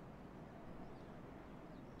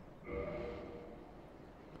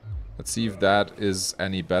 Let's see if that is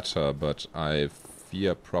any better, but I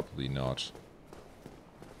fear probably not.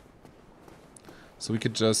 So we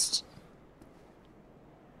could just...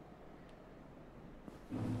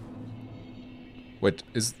 Wait,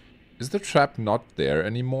 is the trap not there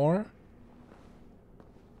anymore?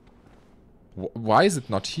 Why is it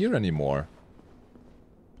not here anymore?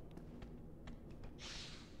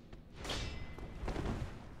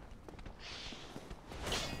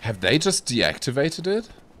 Have they just deactivated it?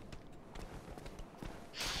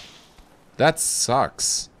 That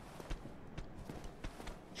sucks.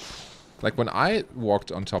 Like when I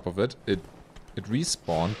walked on top of it, it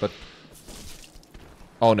respawned, but...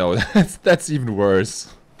 Oh no, that's even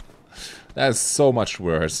worse. That is so much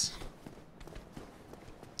worse.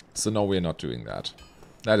 So no, we're not doing that.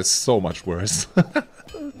 That is so much worse.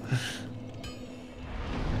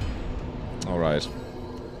 Alright.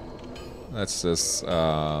 Let's just...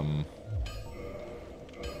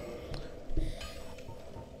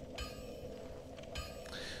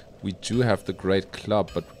 we do have the Great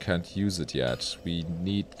Club, but we can't use it yet. We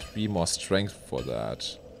need 3 more strength for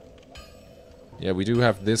that. Yeah, we do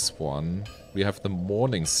have this one. We have the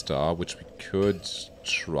Morning Star, which we could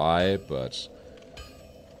try, but...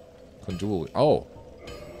 Condul. Oh!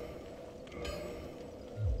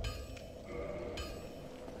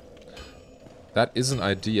 That is an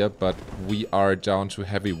idea, but we are down to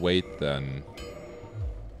heavyweight then.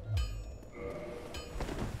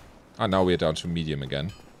 Ah, now we're down to medium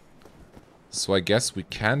again. So I guess we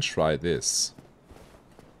can try this.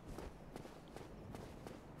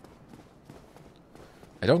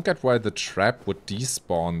 I don't get why the trap would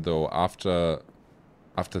despawn though after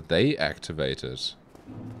they activate it.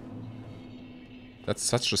 That's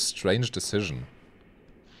such a strange decision.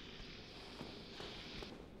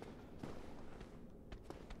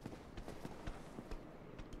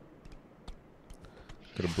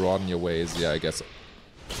 Gotta broaden your ways, yeah, I guess.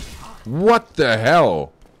 What the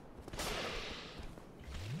hell?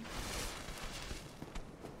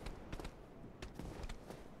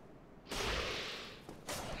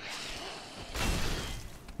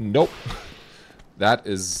 Nope. That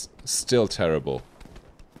is still terrible.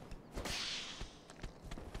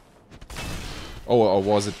 Oh, or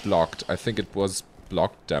was it blocked? I think it was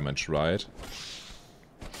blocked damage, right?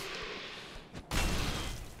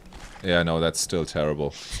 Yeah, no, that's still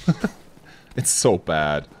terrible. It's so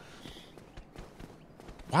bad.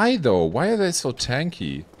 Why though? Why are they so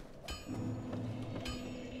tanky?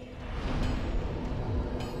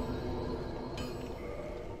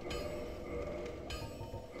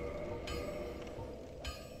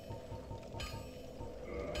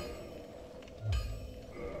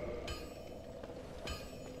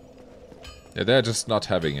 Yeah, they're just not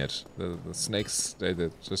having it. The snakes,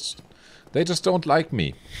 they just don't like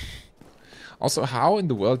me. Also, how in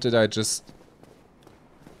the world did I just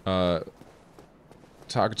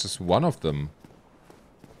target just one of them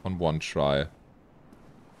on one try?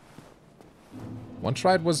 One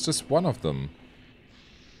try it was just one of them.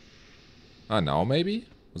 Ah, now maybe?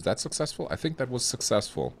 Was that successful? I think that was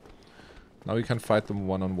successful. Now we can fight them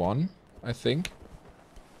one-on-one, I think.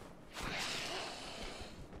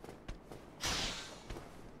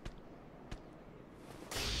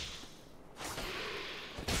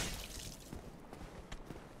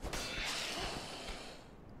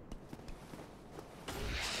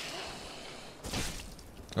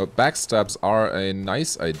 Backstabs are a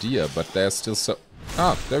nice idea, but they're still so...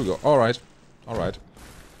 Ah, there we go. Alright. Alright.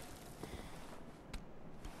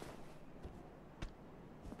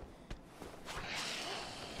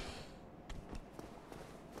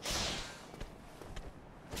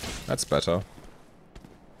 That's better.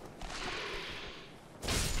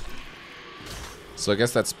 So I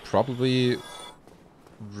guess that's probably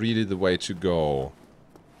really the way to go.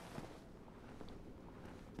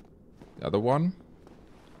 The other one?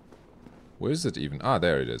 Where is it even? Ah,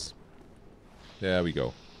 there it is. There we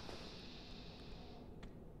go.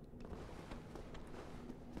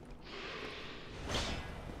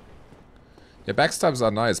 Yeah, backstabs are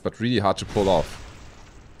nice, but really hard to pull off.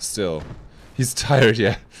 Still. He's tired,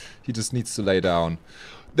 yeah. He just needs to lay down.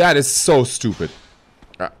 That is so stupid.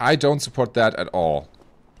 I don't support that at all.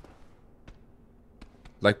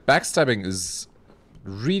 Like, backstabbing is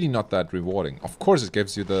really not that rewarding. Of course it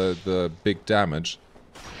gives you the big damage.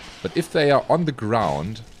 But if they are on the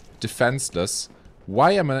ground, defenseless,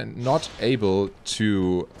 why am I not able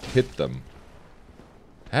to hit them?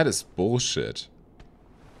 That is bullshit.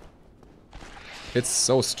 It's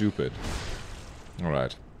so stupid.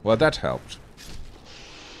 Alright. Well, that helped.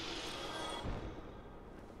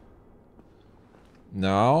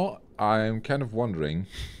 Now, I'm kind of wondering...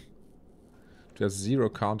 Do you have 0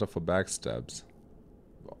 counter for backstabs?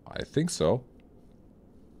 I think so.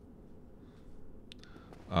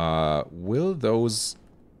 Will those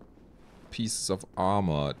pieces of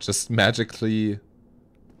armor just magically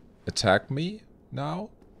attack me now?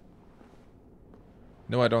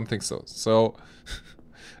 No, I don't think so. So,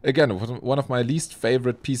 again, one of my least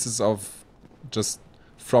favorite pieces of just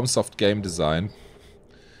FromSoft game design.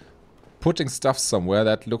 Putting stuff somewhere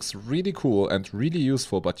that looks really cool and really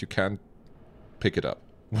useful, but you can't pick it up.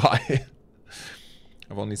 Why?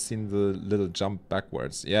 I've only seen the little jump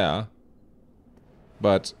backwards. Yeah.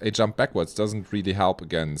 But a jump backwards doesn't really help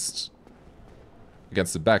against the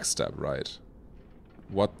backstab, right?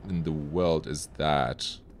 What in the world is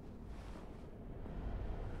that?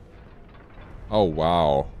 Oh,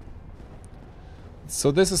 wow. So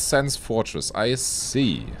this is Sen's Fortress. I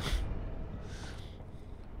see.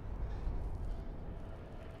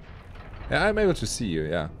 Yeah, I'm able to see you,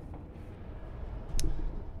 yeah.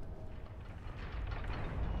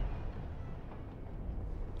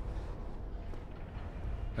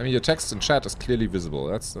 I mean, your text in chat is clearly visible.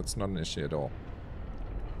 That's not an issue at all.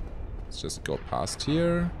 Let's just go past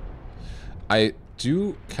here. I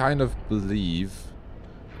do kind of believe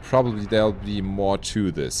probably there'll be more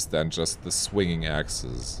to this than just the swinging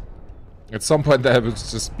axes. At some point there will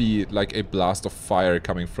just be like a blast of fire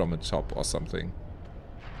coming from the top or something.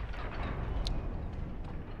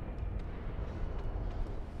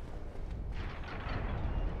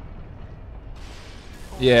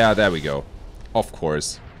 Yeah, there we go. Of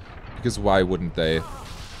course. Because why wouldn't they?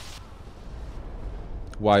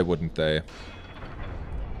 Why wouldn't they?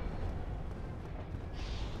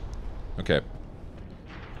 Okay.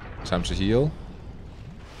 Time to heal.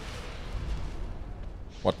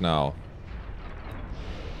 What now?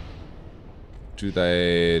 Do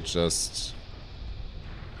they just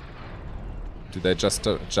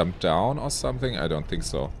jump down or something? I don't think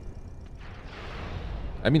so.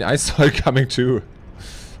 I mean, I saw it coming too.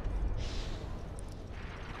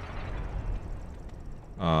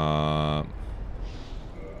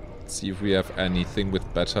 Let's see if we have anything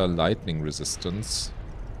with better lightning resistance.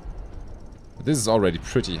 This is already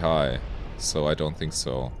pretty high, so I don't think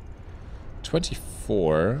so.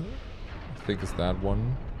 24, I think is that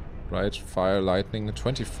one, right? Fire, lightning.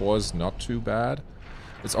 24 is not too bad.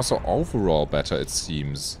 It's also overall better, it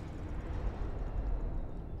seems.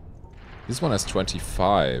 This one has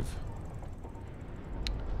 25.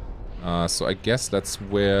 So I guess that's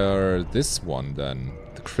where this one then,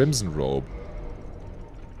 the Crimson Robe.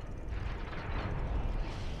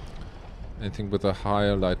 Anything with a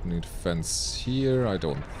higher lightning defense here? I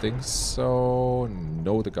don't think so.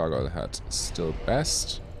 No, the Gargoyle Hat is still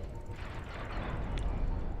best.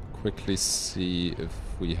 Quickly see if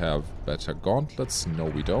we have better gauntlets. No,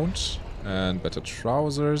 we don't. And better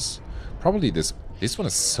trousers. Probably this one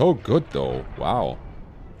is so good though. Wow.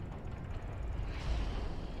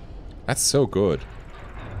 That's so good.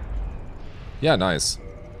 Yeah, nice.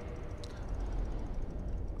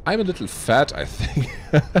 I'm a little fat, I think.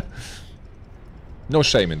 No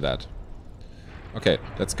shame in that. Okay,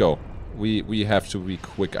 let's go. We have to be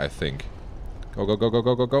quick, I think. Go, go, go, go,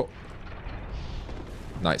 go, go, go.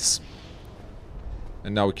 Nice.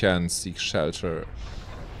 And now we can seek shelter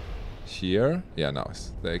here. Yeah,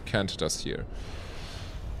 nice. They can't hit us here.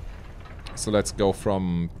 So let's go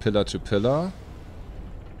from pillar to pillar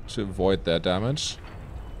to avoid their damage.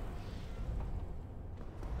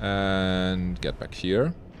 And get back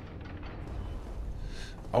here.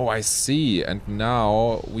 Oh, I see. And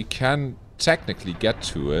now we can technically get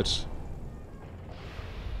to it.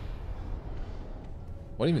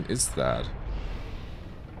 What even is that?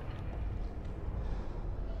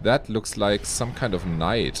 That looks like some kind of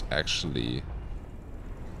knight, actually.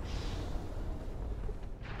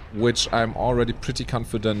 Which I'm already pretty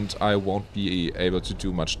confident I won't be able to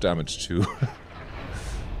do much damage to.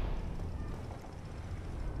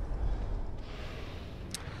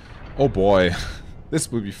 Oh boy. This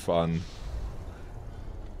will be fun.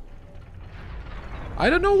 I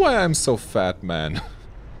don't know why I'm so fat, man.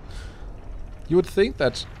 You would think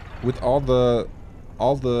that with all the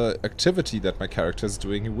activity that my character is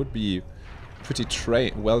doing, he would be pretty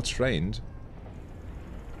well trained.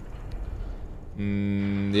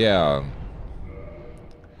 Yeah.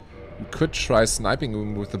 We could try sniping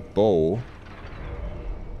him with a bow.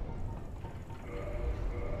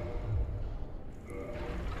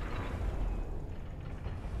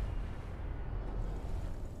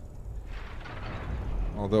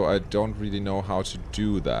 Although I don't really know how to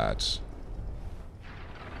do that.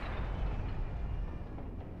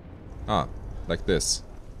 Ah, like this.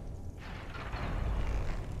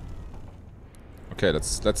 Okay,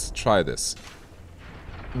 let's try this.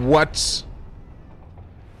 What?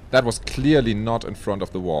 That was clearly not in front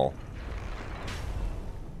of the wall.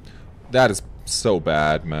 That is so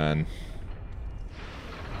bad, man.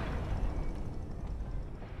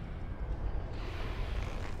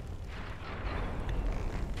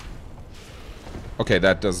 Okay,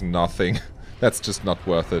 that does nothing. That's just not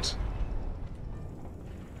worth it.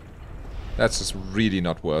 That's just really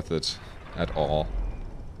not worth it at all.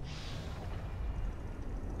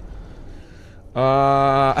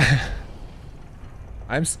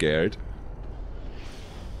 I'm scared.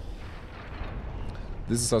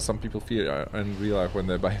 This is how some people feel in real life when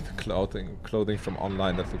they buy the clothing from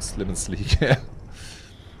online that looks slim and sleek.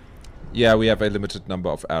 Yeah, we have a limited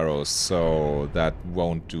number of arrows, so that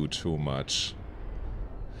won't do too much.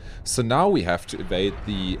 So now we have to evade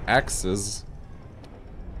the axes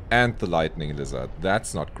and the lightning lizard.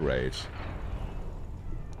 That's not great.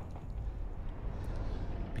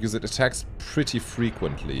 Because it attacks pretty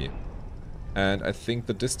frequently. And I think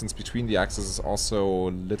the distance between the axes is also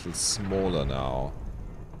a little smaller now.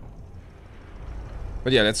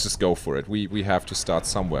 But yeah, let's just go for it. We have to start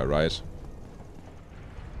somewhere, right?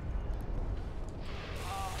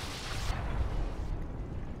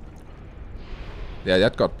 Yeah,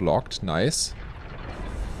 that got blocked. Nice.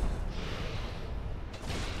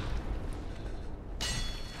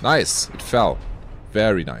 Nice. It fell.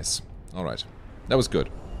 Very nice. Alright. That was good.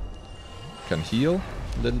 Can heal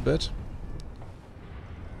a little bit.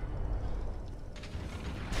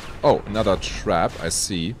 Oh, another trap. I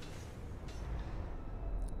see.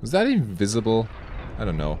 Is that even visible? I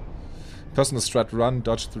don't know. Personal strat, run,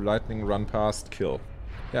 dodge through lightning, run past, kill.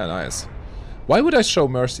 Yeah, nice. Why would I show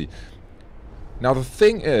mercy? Now the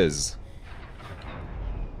thing is...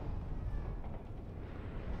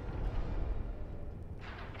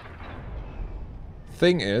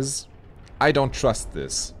 I don't trust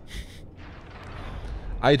this.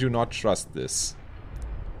 I do not trust this.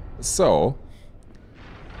 So,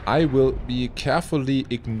 I will be carefully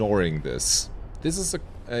ignoring this. This is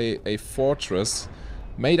a fortress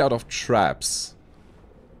made out of traps.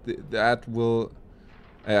 That will...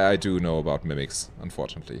 I do know about mimics,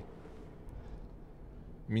 unfortunately.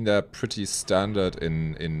 I mean, they're pretty standard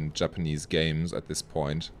in Japanese games at this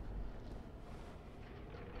point.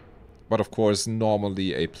 But of course,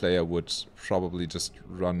 normally a player would probably just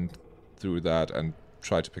run through that and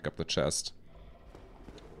try to pick up the chest.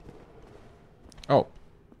 Oh.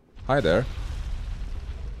 Hi there.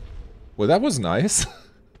 Well, that was nice.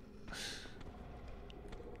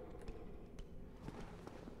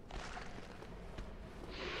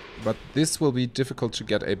 But this will be difficult to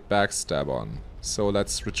get a backstab on. So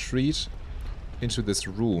let's retreat into this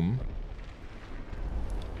room.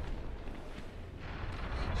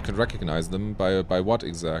 You can recognize them by what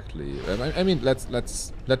exactly? I mean,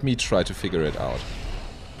 let me try to figure it out.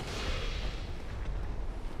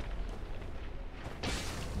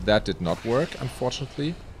 That did not work,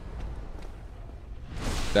 unfortunately.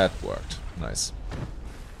 That worked. Nice.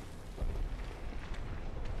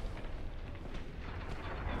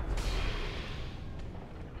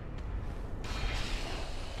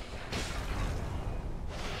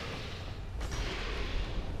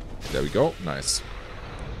 There we go. Nice.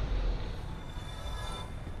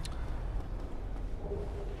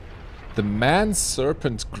 The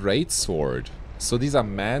man-serpent greatsword. So these are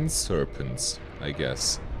man-serpents, I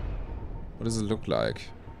guess. What does it look like?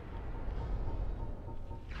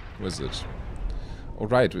 What is it?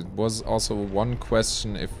 Alright, it was also one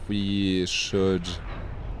question if we should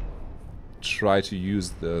try to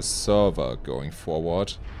use the server going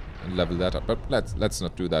forward and level that up. But let's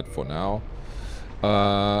not do that for now.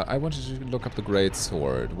 I wanted to look up the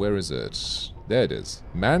greatsword. Where is it? There it is.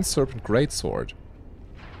 Man-serpent greatsword.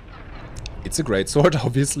 It's a greatsword,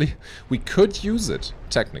 obviously. We could use it,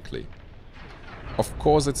 technically. Of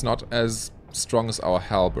course, it's not as strong as our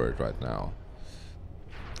halberd right now.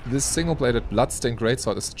 This single-bladed blood-stained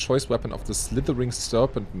greatsword is the choice weapon of the slithering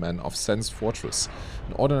serpent man of Sen's fortress.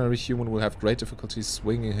 An ordinary human will have great difficulty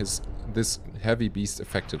swinging this heavy beast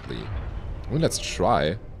effectively. I mean, let's try.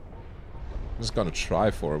 I'm just gonna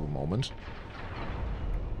try for a moment.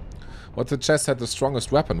 What the chest had the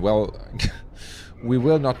strongest weapon? Well, we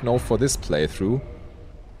will not know for this playthrough.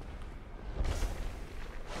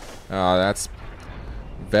 That's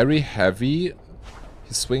very heavy.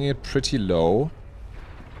 He's swinging it pretty low.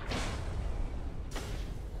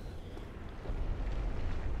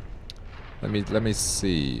 Let me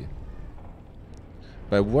see.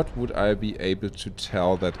 By what would I be able to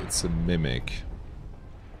tell that it's a mimic?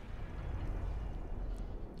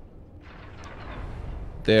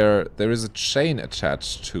 There is a chain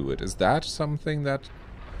attached to it. Is that something that...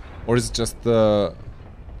 Or is it just the...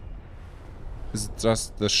 Is it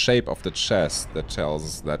just the shape of the chest that tells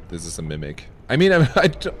us that this is a mimic? I mean,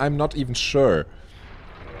 I'm not even sure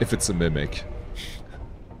if it's a mimic.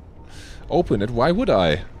 Open it, why would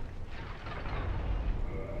I?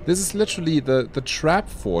 This is literally the trap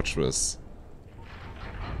fortress.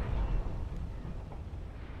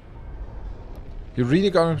 You're really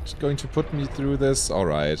going to put me through this?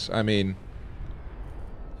 Alright, I mean...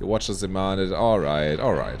 Your watchers demanded. Alright,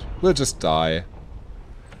 alright. We'll just die.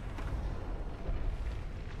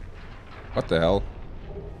 What the hell?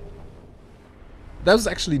 That was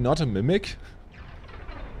actually not a mimic?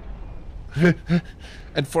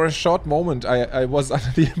 And for a short moment I was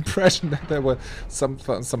under the impression that there were some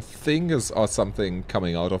fingers or something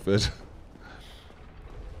coming out of it.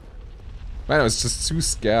 Man, I was just too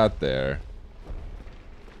scared there.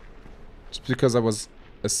 Just because I was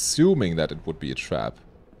assuming that it would be a trap.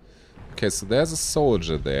 Okay, so there's a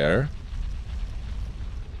soldier there.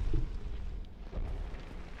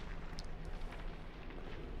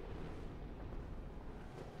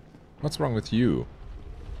 What's wrong with you?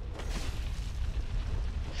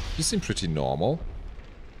 You seem pretty normal.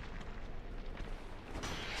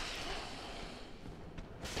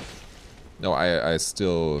 No, I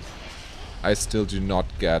still do not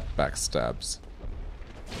get backstabs.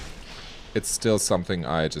 It's still something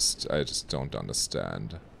I just don't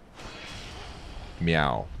understand.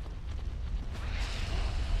 Meow.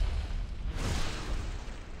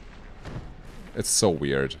 It's so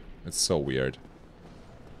weird. It's so weird.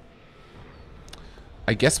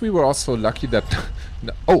 I guess we were also lucky that...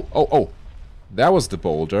 oh! That was the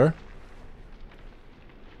boulder.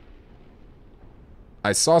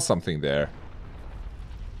 I saw something there.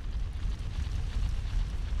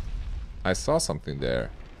 I saw something there.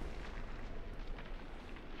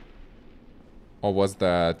 Or was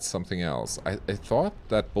that something else? I thought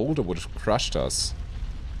that boulder would have crushed us.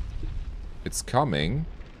 It's coming.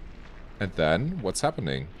 And then, what's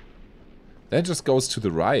happening? Then it just goes to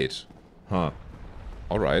the right. Huh.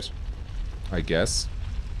 Alright. I guess.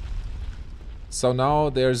 So now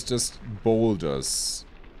there's just boulders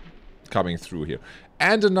coming through here.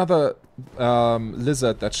 And another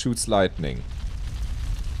lizard that shoots lightning.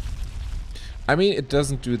 I mean, it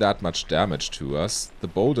doesn't do that much damage to us. The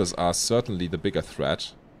boulders are certainly the bigger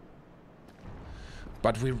threat.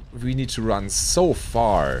 But we need to run so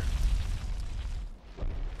far.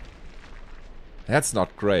 That's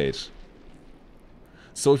not great.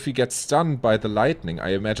 So if we get stunned by the lightning, I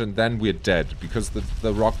imagine then we're dead, because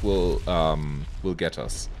the rock will get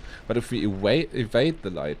us. But if we evade the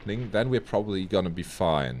lightning, then we're probably gonna be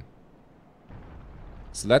fine.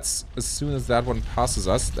 So let's, as soon as that one passes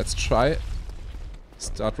us, let's try.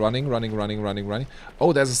 Start running.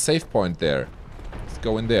 Oh, there's a save point there. Let's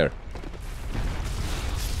go in there.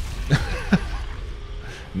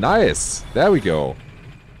 Nice! There we go.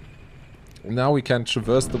 Now we can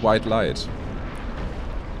traverse the white light.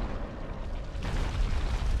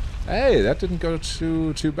 Hey, that didn't go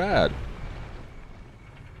too bad.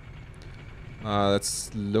 Let's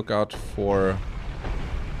look out for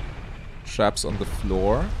traps on the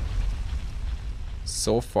floor.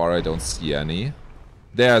 So far I don't see any.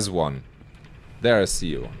 There's one. There I see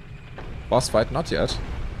you. Boss fight? Not yet.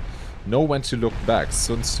 Know when to look back.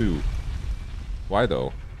 Sun Tzu. Why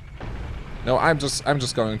though? No, I'm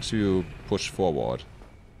just going to push forward.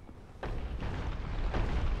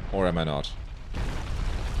 Or am I not?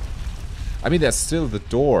 I mean, there's still the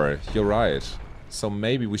door. You're right. So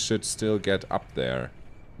maybe we should still get up there.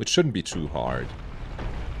 Which shouldn't be too hard.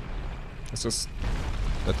 Let's just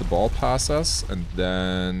let the ball pass us and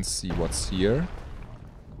then see what's here.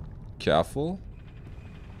 Careful.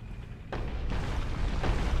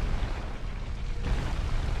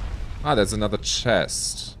 Ah, there's another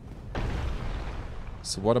chest.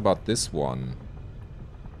 So what about this one?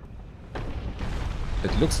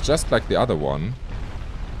 It looks just like the other one.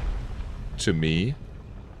 To me.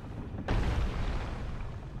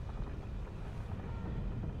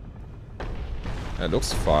 It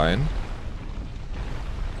looks fine.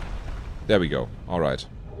 There we go. Alright.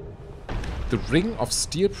 The Ring of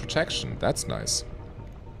Steel Protection. That's nice.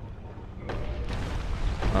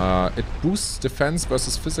 It boosts defense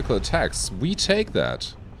versus physical attacks. We take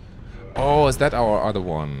that. Oh, is that our other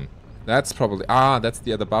one? That's probably... Ah, that's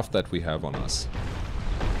the other buff that we have on us.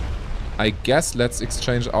 I guess let's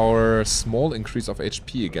exchange our small increase of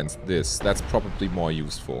HP against this. That's probably more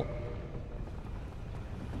useful.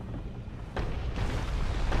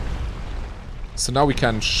 So now we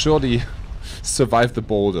can surely survive the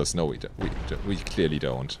boulders. No, we clearly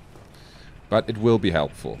don't. But it will be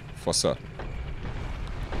helpful, for certain.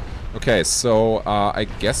 Okay, so I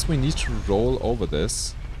guess we need to roll over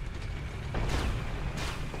this.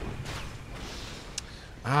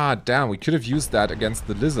 Ah, damn, we could have used that against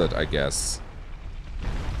the lizard, I guess.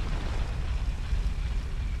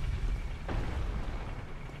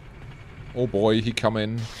 Oh boy, he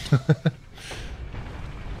coming.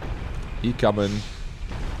 He coming.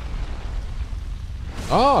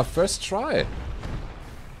 Ah, first try.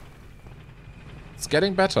 It's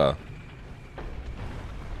getting better.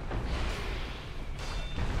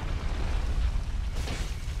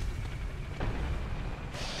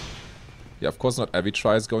 Yeah, of course not every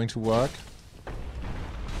try is going to work.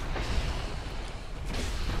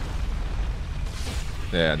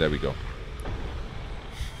 Yeah, there we go.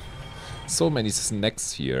 So many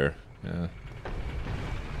snacks here. Yeah.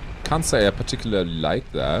 Can't say I particularly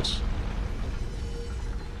like that.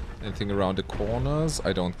 Anything around the corners?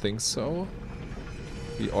 I don't think so.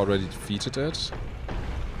 We already defeated it.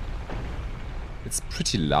 It's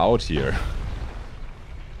pretty loud here.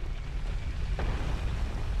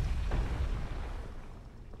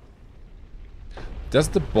 Does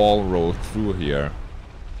the ball roll through here?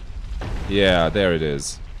 Yeah, there it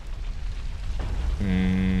is.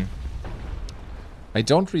 I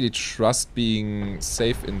don't really trust being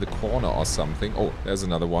safe in the corner or something. Oh, there's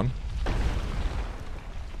another one.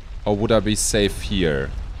 Or would I be safe here?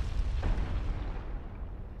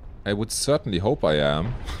 I would certainly hope I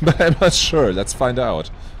am, but I'm not sure. Let's find out.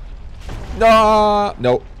 No,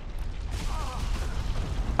 no.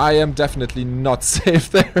 I am definitely not safe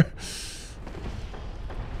there.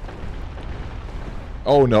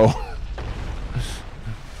 Oh no.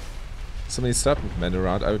 So many serpent men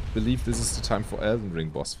around. I believe this is the time for Elden Ring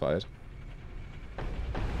boss fight.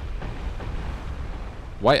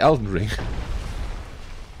 Why Elden Ring?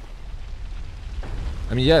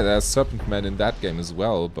 I mean, yeah, there's serpent men in that game as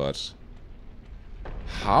well, but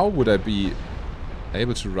how would I be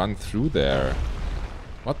able to run through there?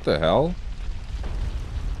 What the hell?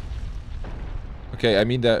 Okay, I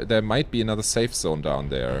mean, there might be another safe zone down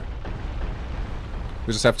there.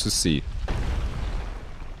 We just have to see.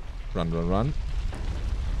 Run, run, run.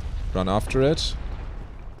 Run after it.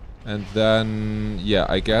 And then, yeah,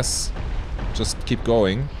 I guess just keep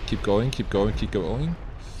going. Keep going, keep going, keep going.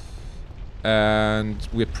 And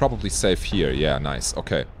we're probably safe here. Yeah, nice.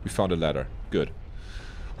 Okay, we found a ladder. Good.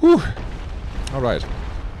 Whew. Alright.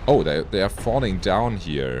 Oh, they are falling down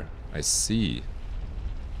here. I see.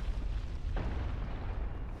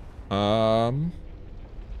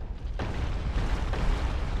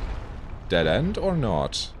 Dead end or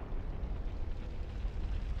not?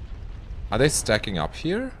 Are they stacking up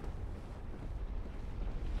here?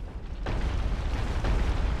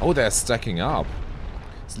 Oh, they're stacking up.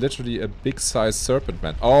 It's literally a big-sized serpent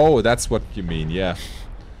man. Oh, that's what you mean, yeah.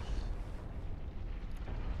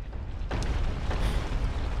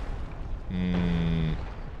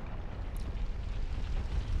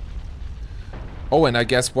 Oh, and I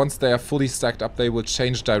guess once they are fully stacked up, they will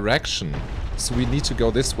change direction. So we need to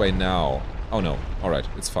go this way now. Oh no. Alright,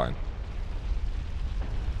 it's fine.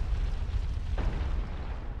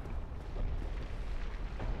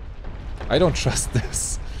 I don't trust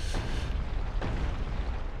this.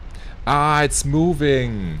 Ah, it's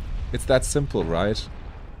moving. It's that simple, right?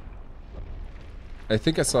 I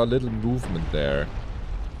think I saw a little movement there.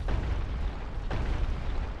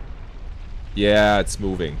 Yeah, it's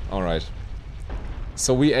moving. Alright.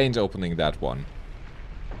 So we ain't opening that one.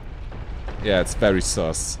 Yeah, it's very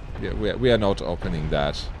sus. Yeah, we are not opening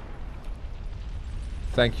that.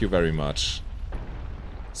 Thank you very much.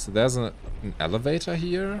 So there's an elevator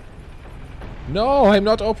here? No, I'm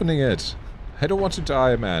not opening it. I don't want to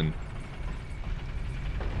die, man.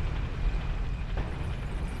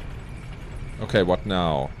 Okay, what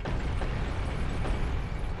now?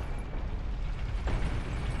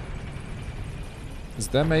 Is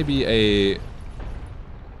there maybe a...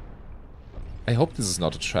 I hope this is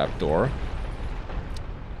not a trapdoor.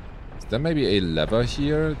 Is there maybe a lever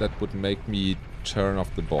here that would make me turn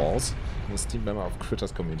off the balls? I'm a Steam member of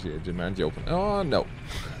Critters community. I demand you open... Oh, no.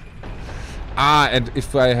 Ah, and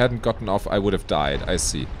if I hadn't gotten off, I would have died. I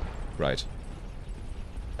see. Right.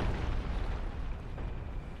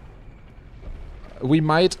 We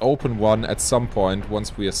might open one at some point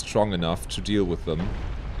once we are strong enough to deal with them.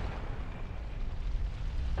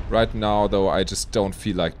 Right now, though, I just don't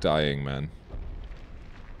feel like dying, man.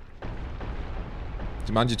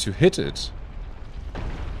 Demand you to hit it.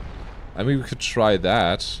 I mean, we could try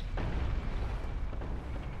that.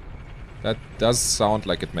 That does sound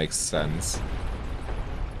like it makes sense.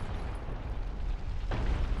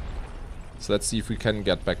 So let's see if we can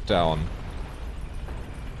get back down.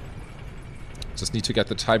 Just need to get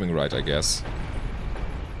the timing right, I guess.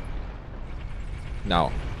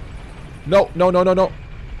 Now. No, no, no, no, no.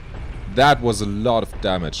 That was a lot of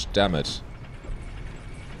damage. Damn it.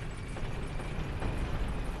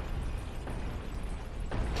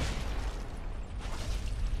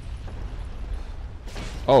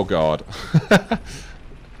 Oh god.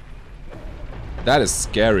 That is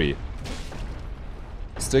scary.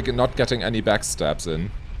 Still not getting any backstabs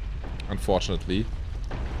in. Unfortunately.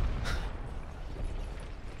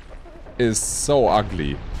 Is so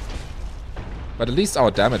ugly. But at least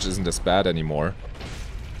our damage isn't as bad anymore.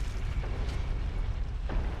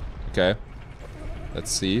 Okay.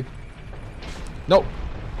 Let's see. No!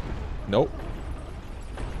 No.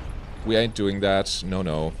 We ain't doing that. No,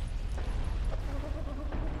 no.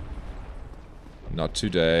 Not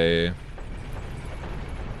today.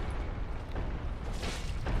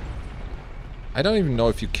 I don't even know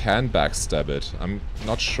if you can backstab it. I'm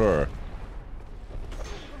not sure.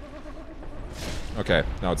 Okay,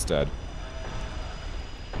 now it's dead.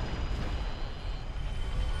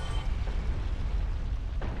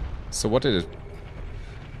 So what did it...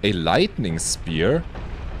 A lightning spear?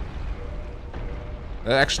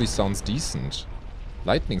 That actually sounds decent.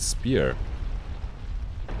 Lightning spear.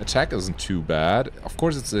 Attack isn't too bad. Of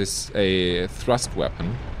course it's a thrust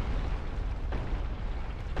weapon.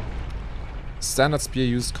 Standard spear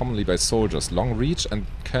used commonly by soldiers. Long reach and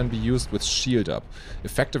can be used with shield up.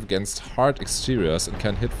 Effective against hard exteriors and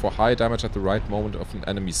can hit for high damage at the right moment of an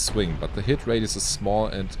enemy's swing. But the hit radius is small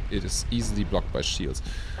and it is easily blocked by shields.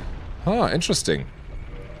 Huh, interesting.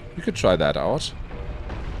 We could try that out.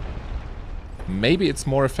 Maybe it's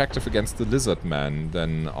more effective against the lizard man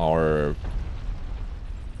than our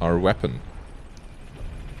weapon.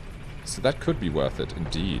 So that could be worth it,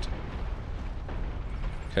 indeed.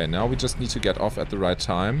 Okay, now we just need to get off at the right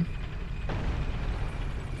time.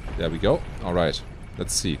 There we go. Alright,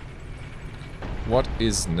 let's see. What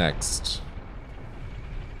is next?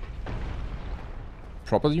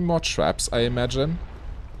 Probably more traps, I imagine.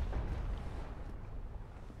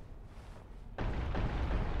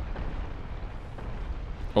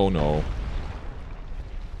 Oh no.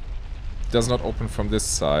 Does not open from this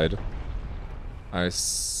side. I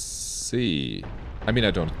see. I mean,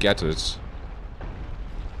 I don't get it.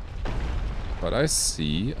 But I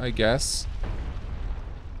see, I guess.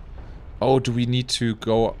 Oh, do we need to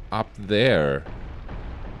go up there?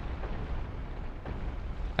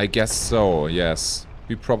 I guess so, yes.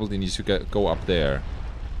 We probably need to go up there.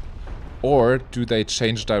 Or do they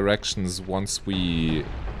change directions once we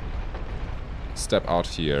step out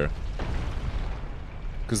here?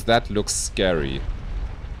 Because that looks scary.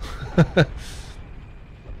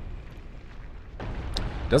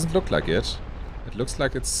 Doesn't look like it. It looks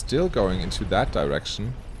like it's still going into that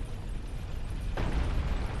direction.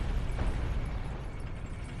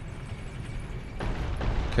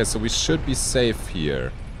 Okay, so we should be safe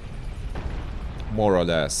here. More or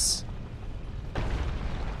less.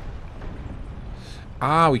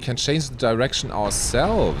 Ah, we can change the direction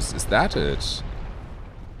ourselves. Is that it?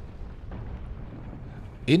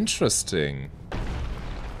 Interesting.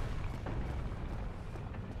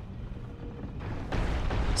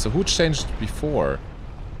 So who changed it before?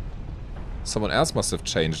 Someone else must have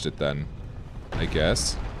changed it then, I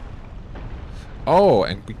guess. Oh,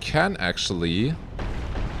 and we can actually...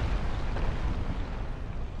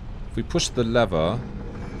 If we push the lever...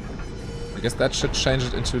 I guess that should change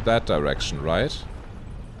it into that direction, right?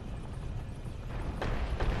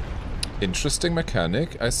 Interesting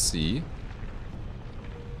mechanic, I see.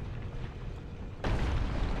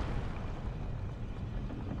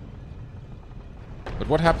 But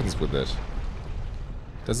what happens with it?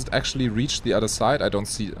 Does it actually reach the other side? I don't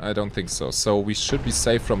think so. So we should be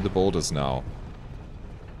safe from the boulders now.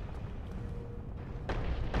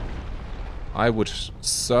 I would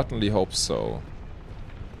certainly hope so.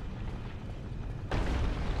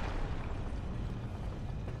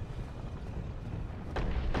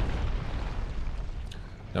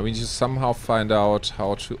 Now we need to somehow find out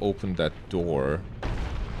how to open that door.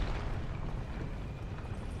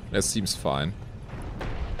 That seems fine.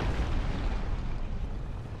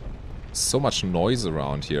 So much noise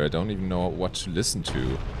around here, I don't even know what to listen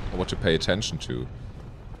to or what to pay attention to.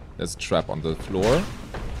 There's a trap on the floor.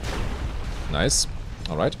 Nice.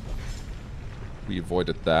 Alright. We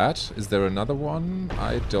avoided that. Is there another one?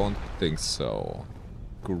 I don't think so.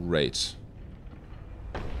 Great.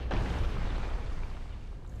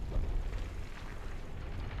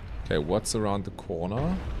 Okay, what's around the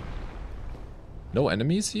corner? No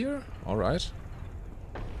enemies here? Alright.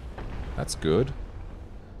 That's good.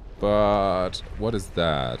 But what is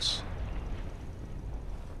that?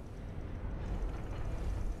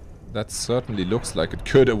 That certainly looks like it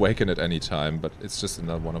could awaken at any time, but it's just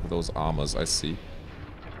another one of those armors, I see.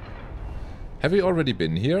 Have we already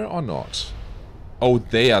been here or not? Oh,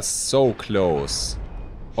 they are so close.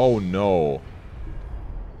 Oh no.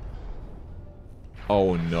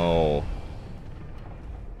 Oh no.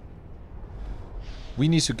 We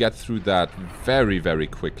need to get through that very, very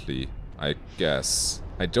quickly, I guess.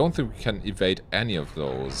 I don't think we can evade any of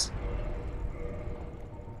those.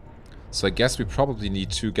 So I guess we probably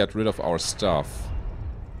need to get rid of our stuff.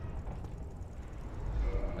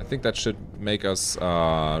 I think that should make us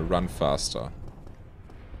run faster.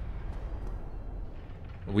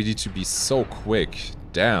 We need to be so quick.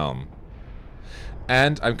 Damn.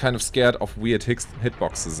 And I'm kind of scared of weird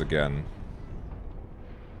hitboxes again.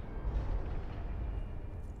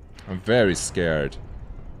 I'm very scared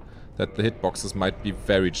that the hitboxes might be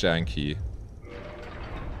very janky.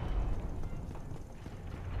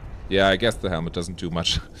 Yeah, I guess the helmet doesn't do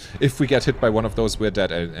much. If we get hit by one of those, we're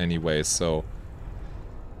dead anyway, so...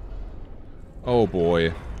 Oh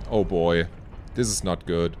boy. Oh boy. This is not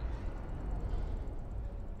good.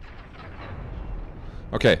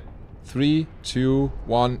 Okay. 3, 2,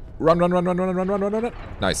 1. Run, run, run, run, run, run, run, run, run, run.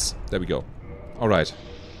 Nice. There we go. Alright.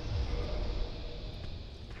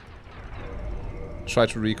 Try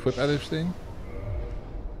to re-equip everything.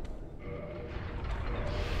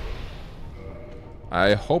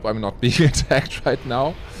 I hope I'm not being attacked right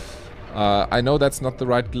now. I know that's not the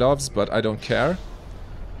right gloves, but I don't care.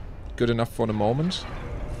 Good enough for the moment.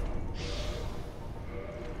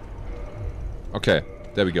 Okay,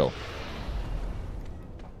 there we go.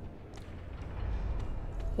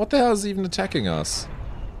 What the hell is even attacking us?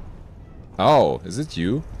 Oh, is it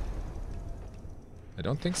you? I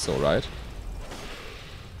don't think so, right?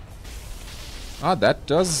 Ah, that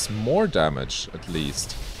does more damage, at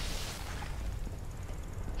least.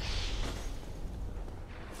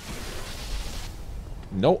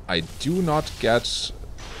 No, I do not get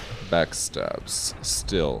backstabs,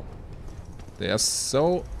 still. They are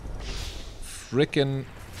so frickin'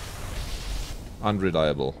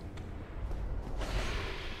 unreliable.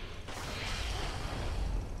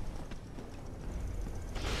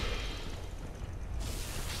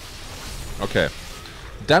 Okay.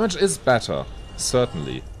 Damage is better,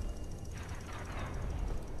 certainly.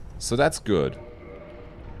 So that's good.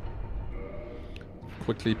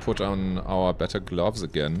 Quickly put on our better gloves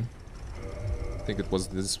again. I think it was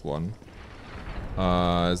this one.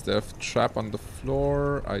 Is there a trap on the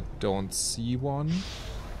floor? I don't see one.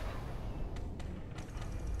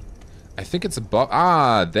 I think it's above.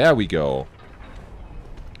 Ah, there we go.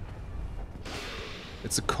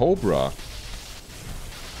 It's a cobra.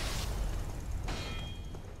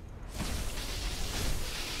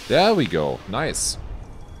 There we go. Nice.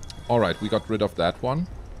 Alright, we got rid of that one.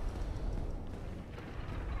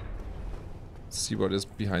 See what is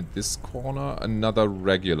behind this corner. Another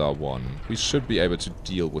regular one. We should be able to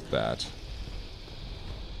deal with that.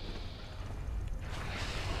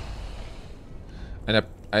 And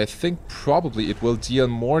I think probably it will deal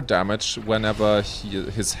more damage whenever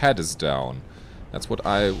his head is down. That's what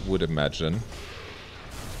I would imagine.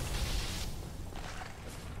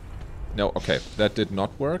 No, okay, that did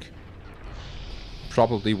not work.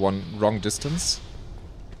 Probably one wrong distance.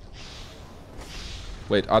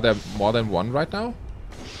 Wait, are there more than one right now?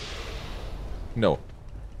 No.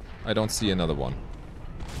 I don't see another one.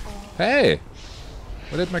 Hey!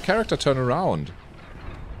 Why did my character turn around?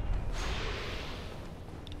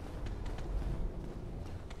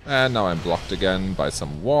 And now I'm blocked again by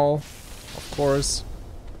some wall. Of course.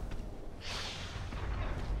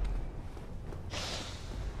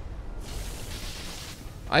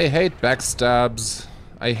 I hate backstabs.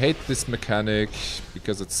 I hate this mechanic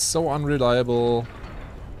because it's so unreliable.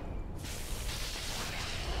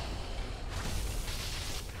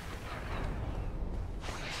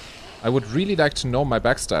 I would really like to know my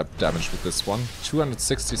backstab damage with this one.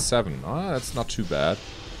 267. Ah, that's not too bad.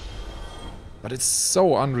 But it's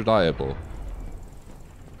so unreliable.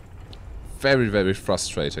 Very, very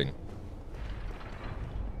frustrating.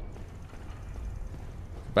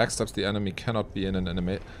 Backstabs the enemy cannot be in an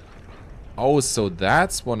enemy. Oh, so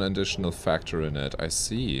that's one additional factor in it. I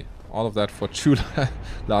see. All of that for 2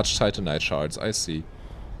 large Titanite shards. I see.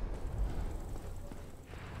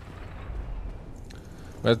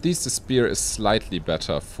 Well, at least the spear is slightly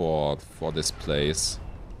better for this place.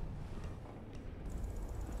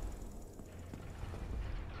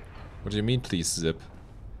 What do you mean, please zip?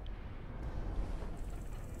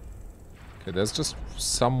 Okay, there's just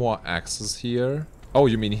some more axes here. Oh,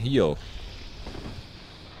 you mean heal?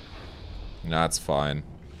 Nah, it's fine.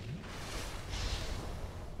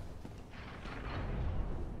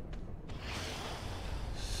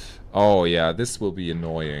 Oh yeah, this will be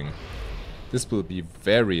annoying. This will be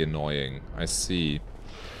very annoying. I see.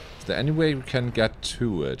 Is there any way we can get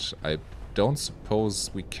to it? I don't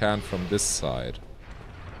suppose we can from this side.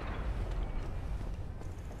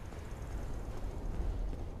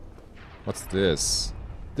 What's this?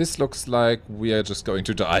 This looks like we are just going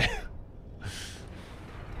to die.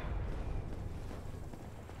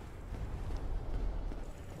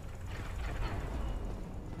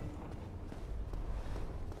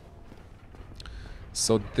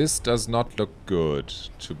 So this does not look good,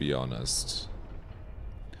 to be honest.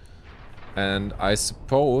 And I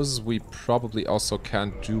suppose we probably also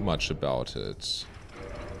can't do much about it.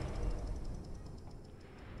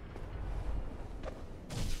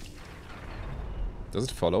 Does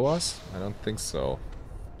it follow us? I don't think so.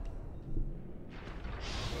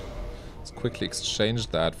 Let's quickly exchange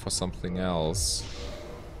that for something else.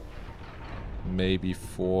 maybe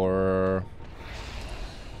for...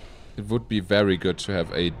 It would be very good to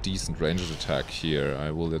have a decent ranged attack here, I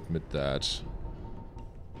will admit that.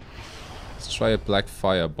 Let's try a black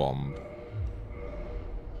fire bomb.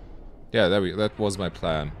 Yeah, that was my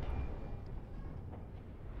plan.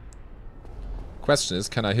 Question is,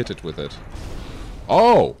 can I hit it with it?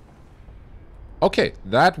 Oh! Okay,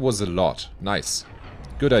 that was a lot. Nice.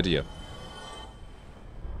 Good idea.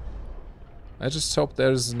 I just hope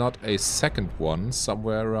there's not a second one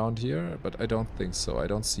somewhere around here, but I don't think so. I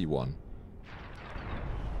don't see one.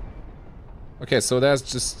 Okay, so there's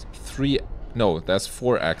just 3... No, there's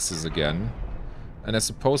 4 axes again. And I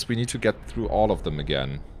suppose we need to get through all of them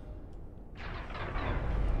again.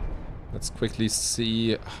 Let's quickly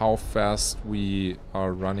see how fast we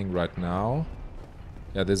are running right now.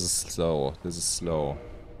 Yeah, this is slow. This is slow.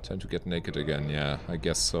 Time to get naked again. Yeah, I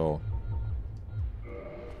guess so.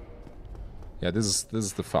 Yeah, this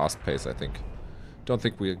is the fast pace, I think. Don't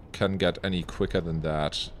think we can get any quicker than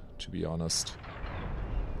that, to be honest.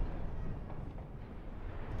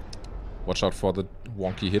 Watch out for the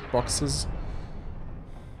wonky hitboxes.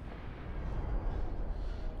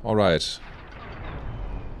 Alright.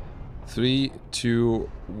 3, 2,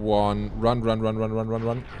 1. Run, run, run, run, run, run,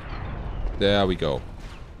 run. There we go.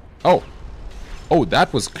 Oh! Oh,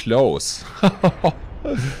 that was close.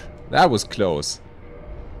 That was close.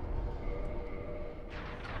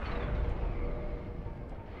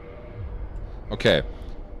 Okay.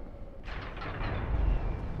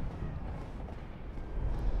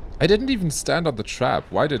 I didn't even stand on the trap.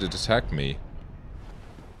 Why did it attack me?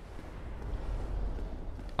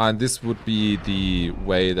 And this would be the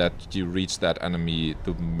way that you reach that enemy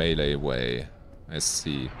the melee way. I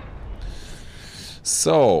see.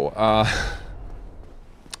 So,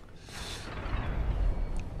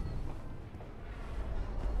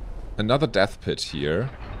 another death pit here.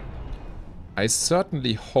 I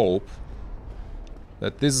certainly hope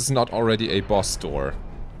that this is not already a boss door.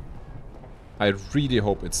 I really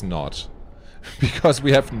hope it's not. Because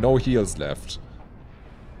we have no heals left.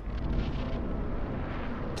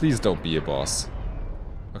 Please don't be a boss.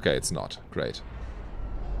 Okay, it's not. Great.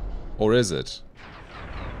 Or is it?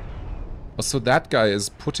 Oh, so that guy is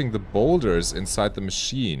putting the boulders inside the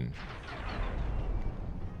machine.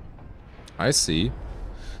 I see.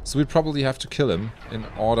 So we probably have to kill him in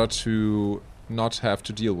order to not have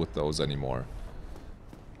to deal with those anymore.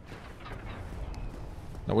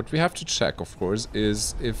 Now what we have to check, of course,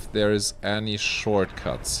 is if there is any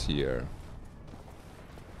shortcuts here.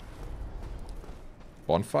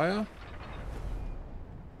 Bonfire?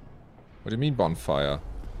 What do you mean bonfire?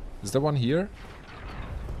 Is there one here?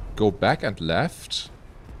 Go back and left?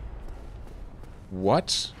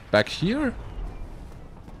 What? Back here?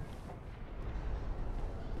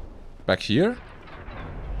 Back here?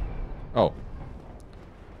 Oh.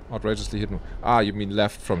 Outrageously hidden. Ah, you mean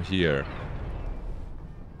left from here.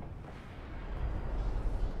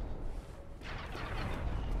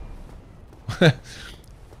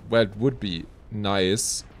 Well, it would be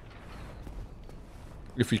nice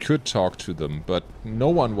if we could talk to them, but no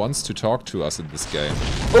one wants to talk to us in this game.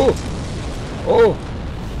 Oh! Oh!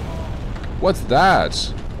 What's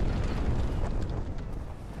that?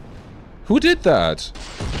 Who did that?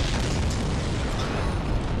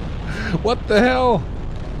 What the hell?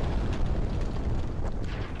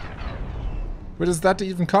 Where does that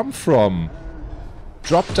even come from?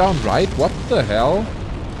 Drop down right? What the hell?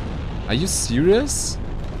 Are you serious?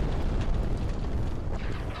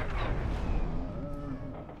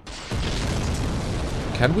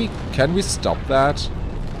 Can we stop that?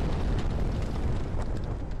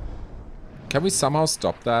 Can we somehow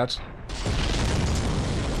stop that?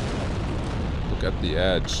 Look at the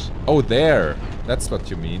edge. Oh, there! That's what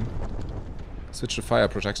you mean. Switch to fire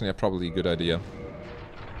protection, yeah, probably a good idea.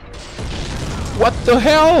 What the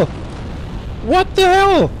hell? What the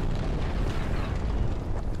hell?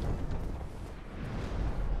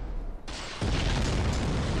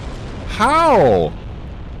 How?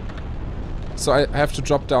 So I have to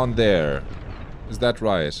drop down there. Is that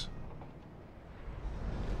right?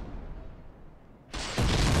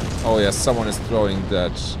 Oh yes, someone is throwing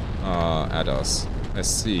that at us. I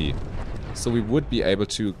see. So we would be able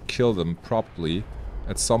to kill them properly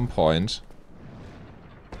at some point.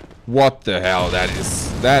 What the hell? That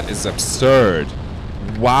is absurd.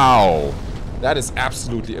 Wow. That is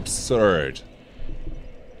absolutely absurd.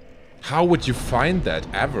 How would you find that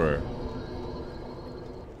ever?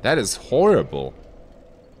 That is horrible.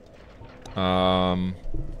 I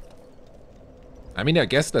mean, I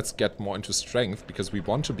guess let's get more into strength, because we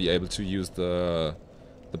want to be able to use the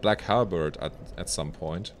black halberd at some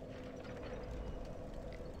point.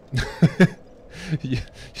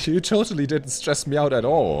 You totally didn't stress me out at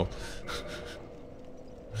all.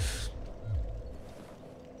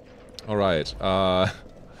 Alright,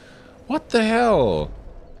 what the hell?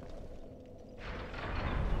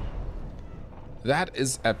 That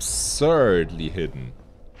is absurdly hidden.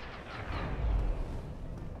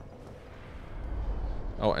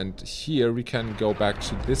 Oh, and here we can go back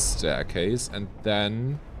to this staircase and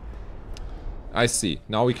then... I see.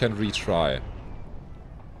 Now we can retry.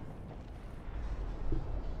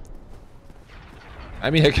 I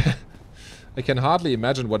mean, I can hardly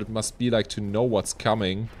imagine what it must be like to know what's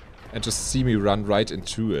coming and just see me run right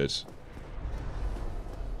into it.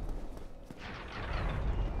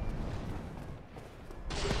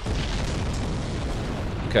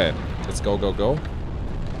 Okay, let's go, go, go.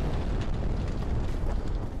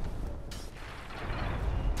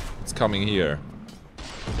 It's coming here.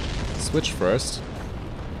 Switch first.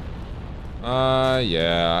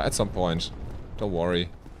 Yeah, at some point. Don't worry.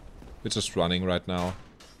 We're just running right now.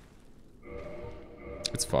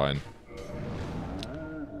 It's fine.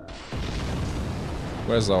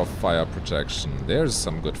 Where's our fire protection? There's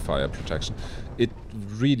some good fire protection. It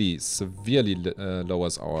really severely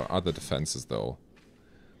lowers our other defenses though.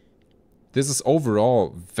 This is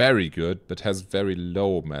overall very good, but has very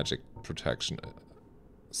low magic protection.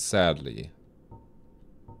 Sadly.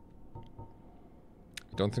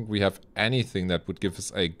 I don't think we have anything that would give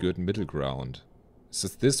us a good middle ground. It's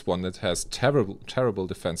just this one that has terrible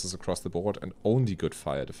defenses across the board and only good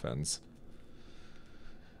fire defense.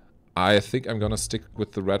 I think I'm gonna stick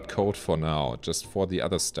with the red coat for now, just for the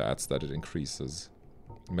other stats that it increases.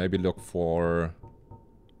 Maybe look for...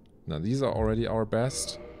 Now these are already our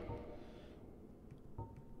best.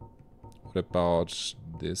 What about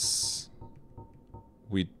this?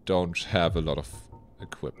 We don't have a lot of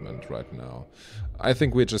equipment right now. I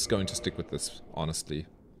think we're just going to stick with this, honestly.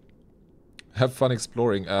 Have fun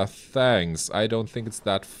exploring. Thanks. I don't think it's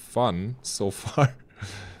that fun so far.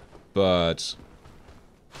 But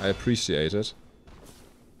I appreciate it.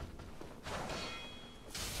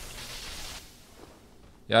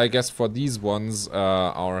 Yeah, I guess for these ones,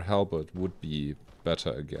 our halberd would be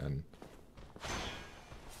better again.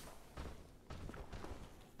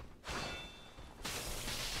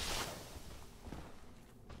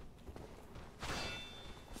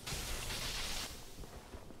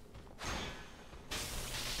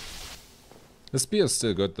 The spear is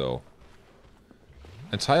still good though.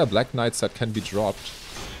 Entire Black Knight set can be dropped.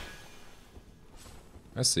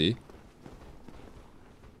 I see.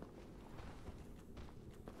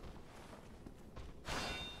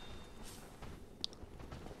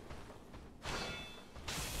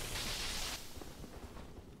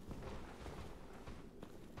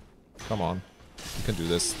 Come on. You can do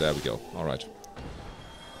this. There we go. Alright.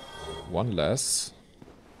 One less.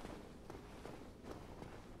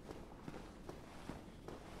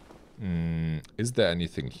 Is there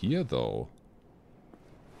anything here, though?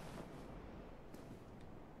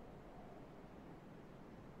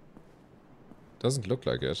 Doesn't look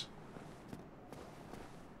like it.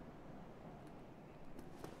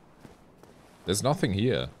 There's nothing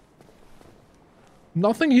here.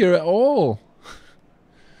 Nothing here at all!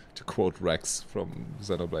 To quote Rex from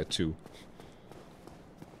Xenoblade 2.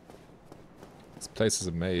 This place is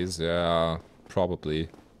a maze, yeah, probably.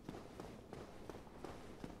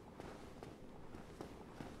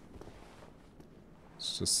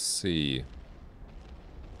 Let's just see.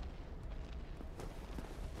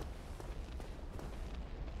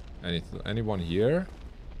 Anyone here?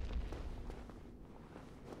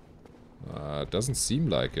 Doesn't seem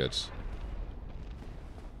like it.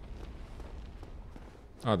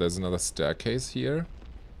 Ah, there's another staircase here.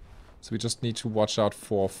 So we just need to watch out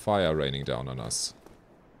for fire raining down on us.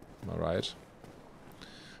 Am I right?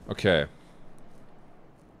 Okay.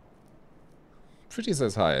 Pretty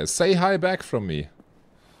says hi. Say hi back from me.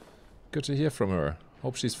 Good to hear from her.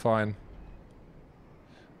 Hope she's fine.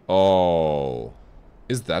 Oh.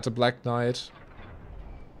 Is that a Black Knight?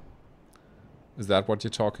 Is that what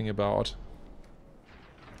you're talking about?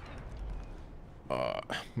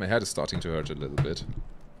 My head is starting to hurt a little bit.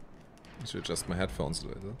 I should adjust my headphones a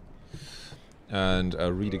little. And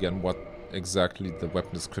read again what exactly the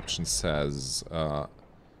weapon description says.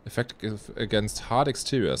 Effective against hard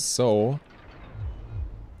exteriors. So,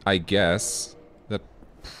 I guess that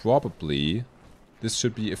probably this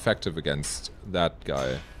should be effective against that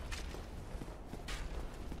guy.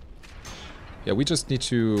 Yeah, we just need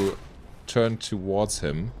to turn towards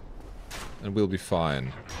him and we'll be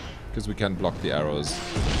fine. Because we can block the arrows.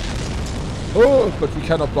 Oh, but we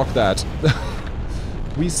cannot block that.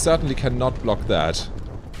 We certainly cannot block that.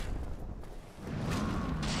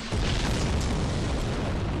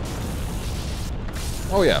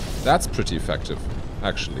 Oh yeah, that's pretty effective,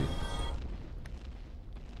 actually.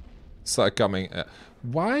 Start coming...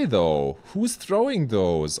 why though? Who's throwing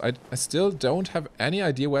those? I still don't have any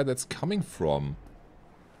idea where that's coming from.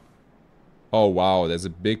 Oh wow, there's a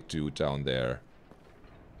big dude down there.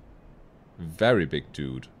 Very big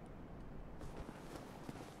dude.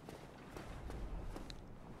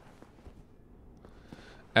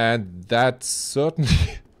 And that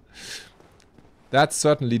certainly... that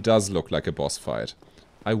certainly does look like a boss fight.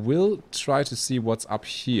 I will try to see what's up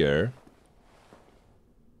here.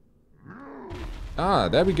 Ah,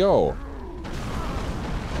 there we go.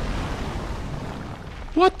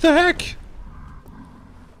 What the heck?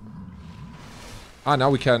 Ah,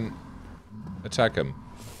 now we can attack him.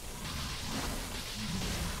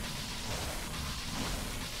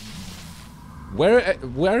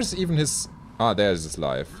 Where's even his... Ah, there's his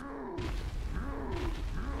life.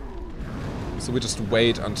 So we just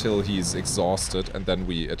wait until he's exhausted and then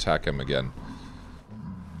we attack him again.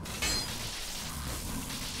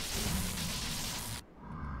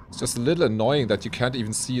 It's just a little annoying that you can't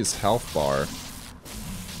even see his health bar.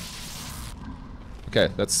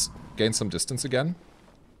 Okay, let's gain some distance again.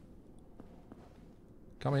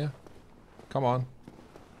 Come here. Come on.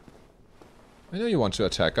 I know you want to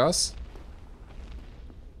attack us.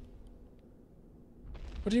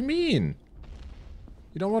 What do you mean?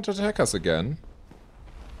 You don't want to attack us again?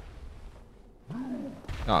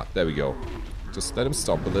 Ah, there we go. Just let him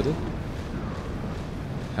stop a little.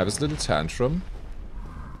 Have his little tantrum.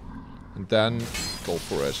 And then go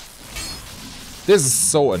for it. This is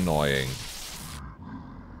so annoying.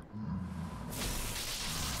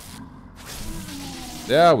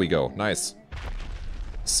 There we go. Nice.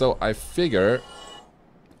 So I figure...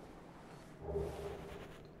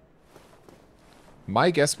 my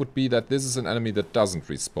guess would be that this is an enemy that doesn't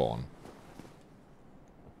respawn.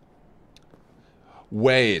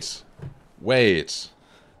 Wait. Wait.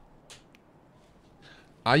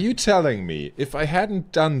 Are you telling me, if I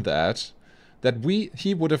hadn't done that, that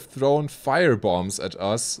he would have thrown fire bombs at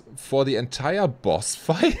us for the entire boss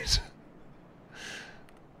fight?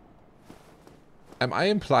 Am I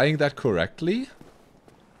implying that correctly?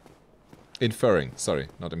 Inferring. Sorry,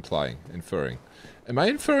 not implying. Inferring. Am I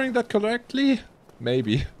inferring that correctly?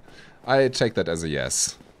 Maybe. I take that as a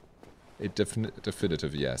yes. A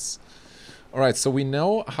definitive yes. Alright, so we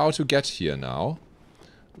know how to get here now.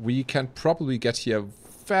 We can probably get here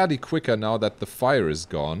fairly quicker now that the fire is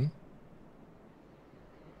gone.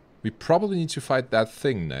 We probably need to fight that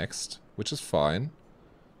thing next, which is fine.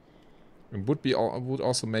 It would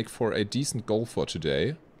also make for a decent goal for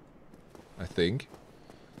today, I think.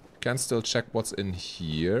 Can still check what's in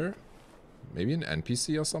here. Maybe an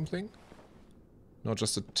NPC or something? No,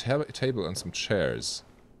 just a table and some chairs.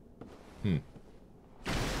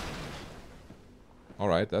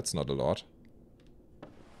 Alright, that's not a lot.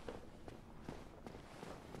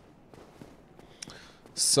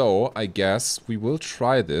 So, I guess we will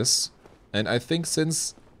try this. And I think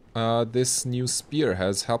since this new spear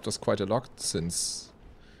has helped us quite a lot since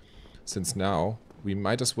now, we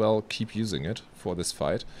might as well keep using it for this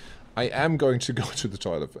fight. I am going to go to the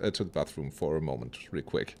toilet, to the bathroom for a moment, real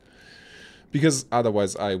quick. Because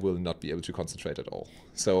otherwise I will not be able to concentrate at all.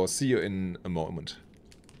 So, see you in a moment.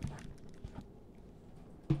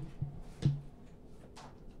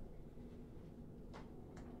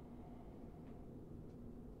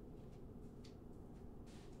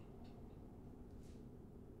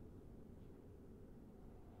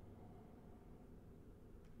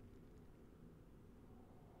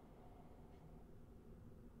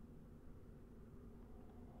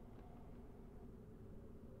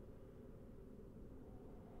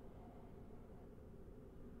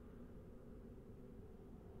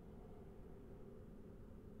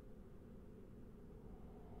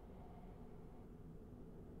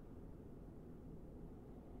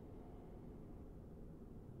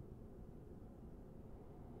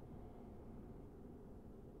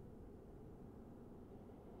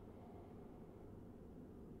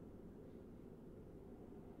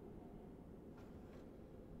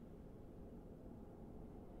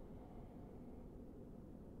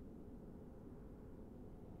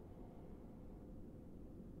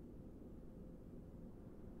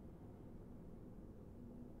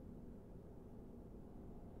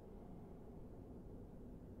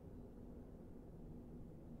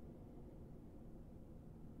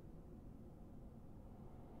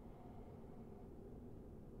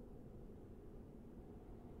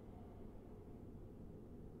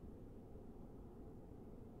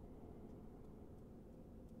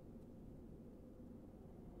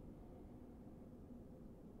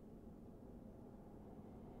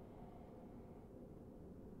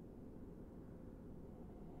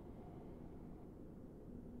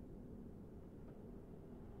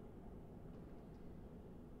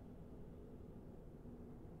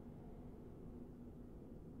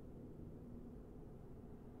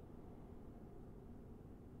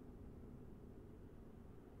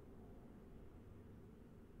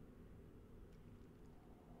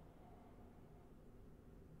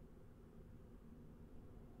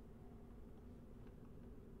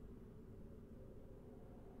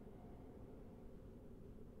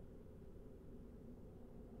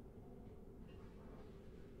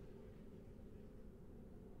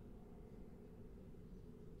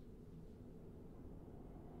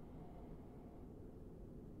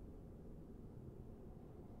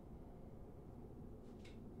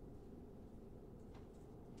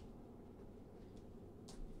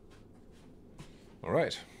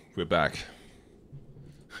 Alright, we're back.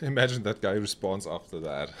 Imagine that guy respawns after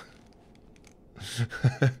that.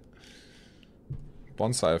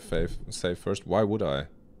 Bonfire save first. Why would I?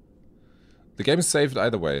 The game is saved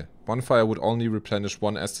either way. Bonfire would only replenish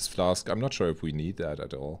one Estus flask. I'm not sure if we need that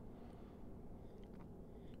at all.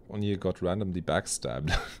 Only got randomly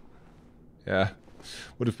backstabbed. Yeah,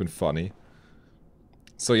 would have been funny.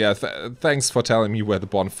 So yeah, thanks for telling me where the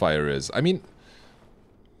bonfire is. I mean,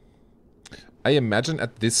 I imagine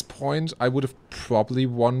at this point I would have probably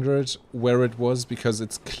wondered where it was, because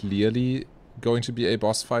it's clearly going to be a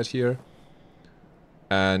boss fight here.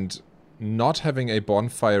 And not having a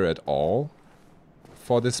bonfire at all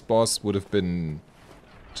for this boss would have been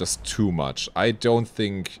just too much. I don't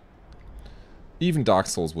think even Dark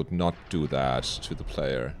Souls would not do that to the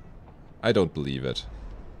player. I don't believe it.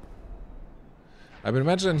 I would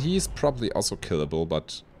imagine he's probably also killable,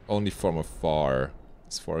 but only from afar,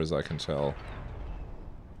 as far as I can tell.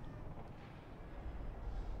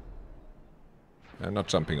 I'm not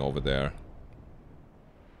jumping over there.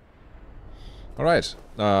 Alright,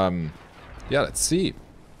 yeah, let's see.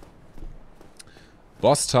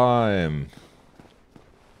 Boss time!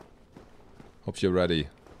 Hope you're ready.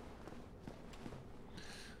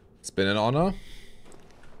 It's been an honor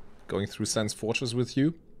going through Sans Fortress with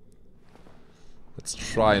you. Let's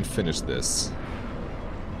try and finish this.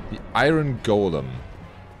 The Iron Golem.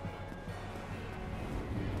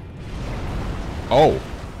 Oh!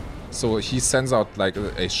 So he sends out like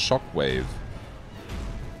a shockwave.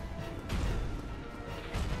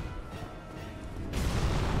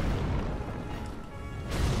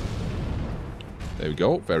 There we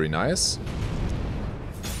go, very nice.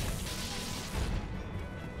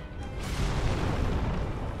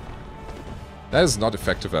 That is not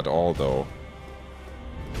effective at all, though.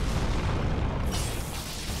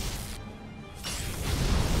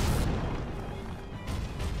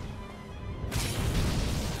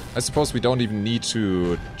 I suppose we don't even need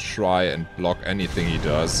to try and block anything he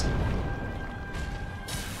does.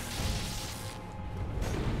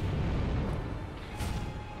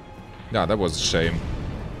 Yeah, that was a shame.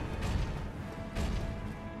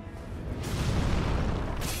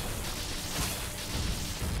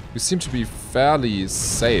 We seem to be fairly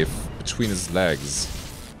safe between his legs.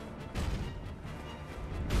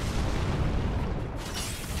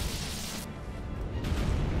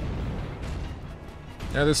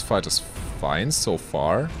 Yeah, this fight is fine so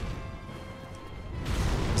far.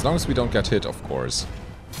 As long as we don't get hit, of course.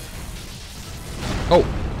 Oh,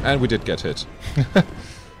 and we did get hit.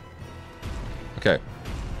 Okay.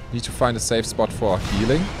 Need to find a safe spot for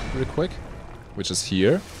healing real quick, which is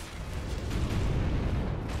here.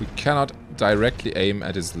 We cannot directly aim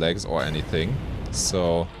at his legs or anything,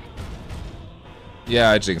 so... Yeah,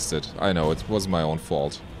 I jinxed it. I know, it was my own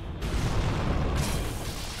fault.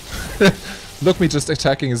 Look, me just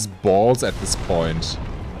attacking his balls at this point.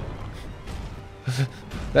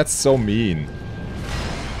 That's so mean.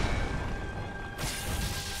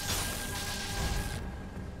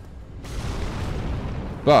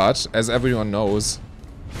 But, as everyone knows,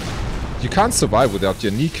 you can't survive without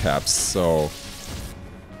your kneecaps, so...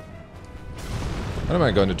 What am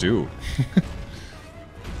I gonna do?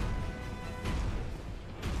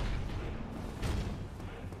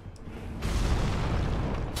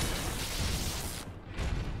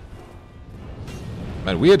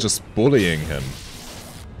 Man, we are just bullying him.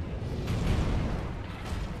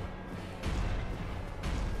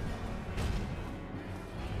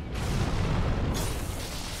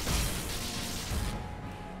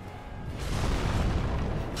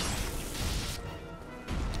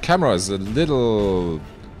 The camera is a little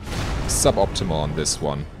suboptimal on this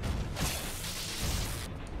one.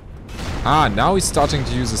 Ah, now he's starting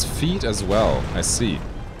to use his feet as well. I see.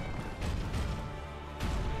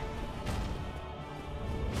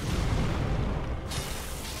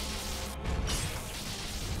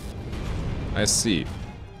 I see.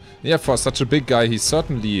 Yeah, for such a big guy, he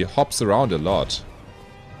certainly hops around a lot.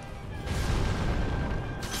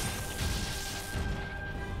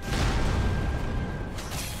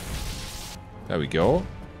 There we go.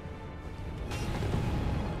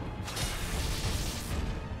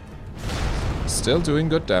 Still doing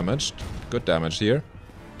good damage. Good damage here.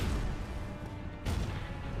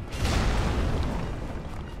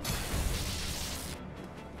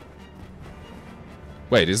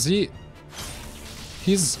 Wait, is he...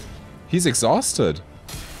 He's exhausted.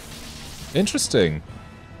 Interesting.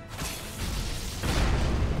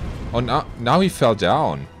 Oh, now he fell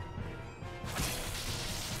down.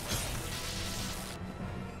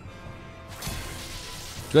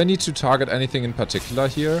 Do I need to target anything in particular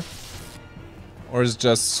here? Or is it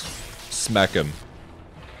just smack him?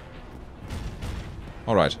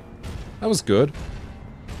 Alright. That was good.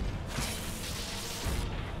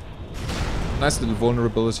 Nice little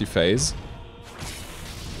vulnerability phase.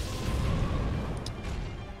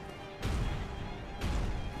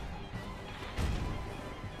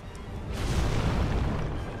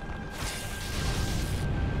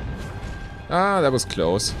 Ah, that was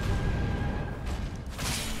close.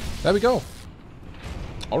 There we go.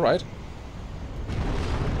 Alright.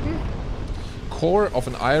 Core of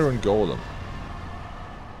an iron golem.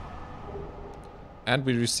 And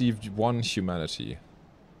we received 1 humanity.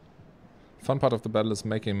 Fun part of the battle is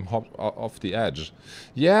making him hop off the edge.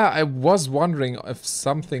 Yeah, I was wondering if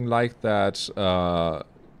something like that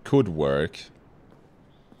could work.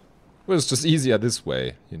 Well, it's just easier this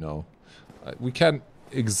way, you know. We can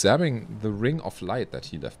examine the ring of light that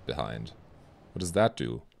he left behind. What does that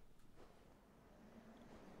do?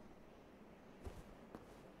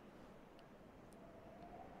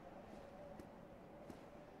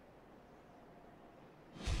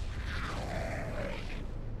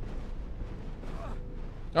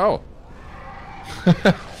 Oh.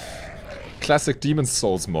 Classic Demon's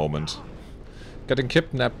Souls moment. Getting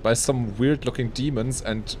kidnapped by some weird looking demons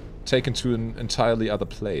and taken to an entirely other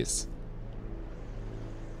place.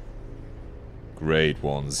 Great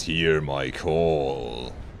ones, hear my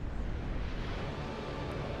call.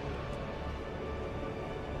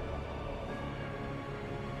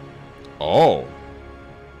 Oh.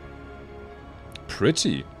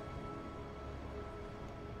 Pretty.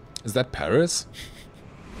 Is that Paris?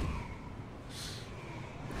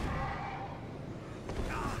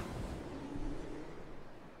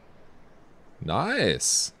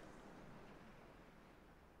 Nice.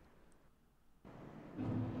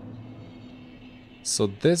 So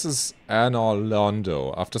this is ANOR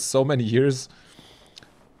LONDO. After so many years,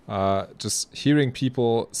 just hearing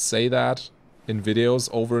people say that in videos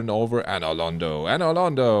over and over, ANOR LONDO, ANOR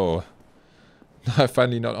LONDO. I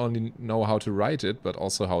finally not only know how to write it, but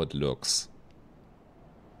also how it looks.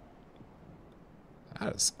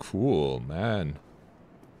 That is cool, man.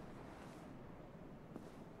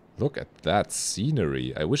 Look at that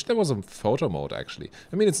scenery. I wish there was a photo mode, actually.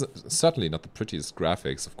 I mean, it's certainly not the prettiest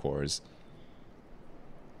graphics, of course.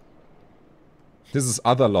 This is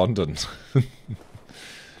other London.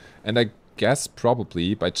 And I guess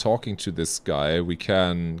probably by talking to this guy, we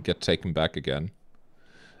can get taken back again.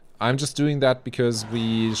 I'm just doing that because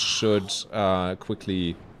we should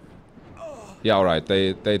quickly... Yeah, alright,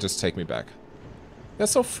 they just take me back. They're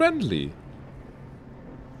so friendly.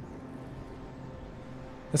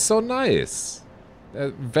 They're so nice.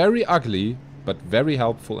 They're very ugly, but very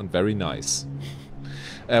helpful and very nice.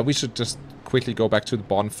 We should just quickly go back to the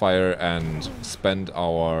bonfire and spend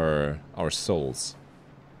our souls.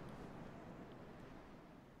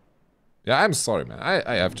 Yeah, I'm sorry, man.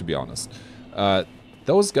 I have to be honest.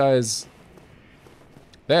 Those guys,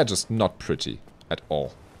 they're just not pretty at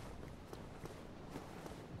all.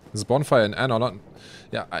 This bonfire in ANOR,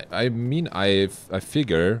 yeah, I mean, I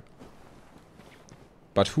figure,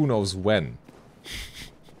 but who knows when?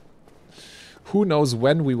 Who knows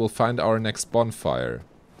when we will find our next bonfire?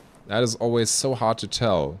 That is always so hard to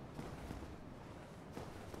tell.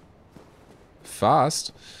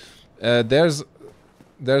 Fast. There's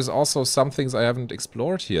also some things I haven't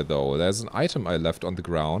explored here, though. There's an item I left on the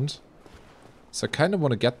ground. So I kind of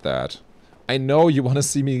want to get that. I know you want to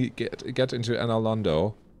see me get into ANOR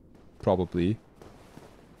LONDO. Probably.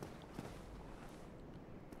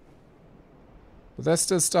 But there's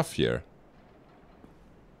still stuff here.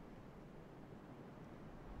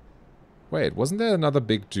 Wait, wasn't there another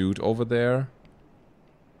big dude over there?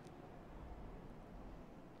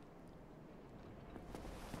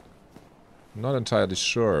 I'm not entirely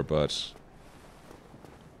sure, but...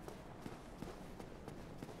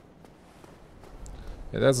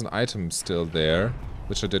 Yeah, there's an item still there,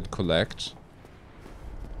 which I didn't collect.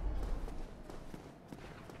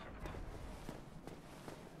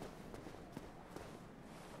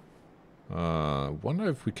 Wonder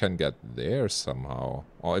if we can get there somehow.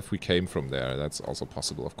 Or if we came from there, that's also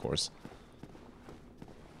possible, of course.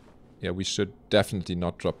 Yeah, we should definitely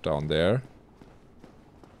not drop down there.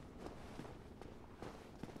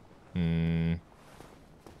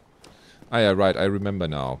 Ah yeah, right, I remember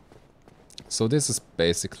now. So this is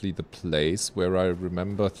basically the place where I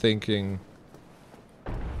remember thinking...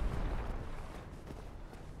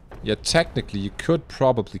 Yeah, technically you could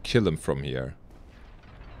probably kill him from here.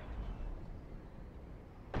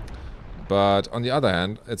 But on the other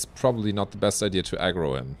hand, it's probably not the best idea to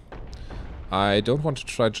aggro him. I don't want to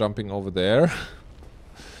try jumping over there.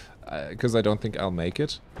 Because I don't think I'll make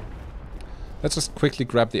it. Let's just quickly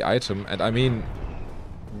grab the item. And I mean,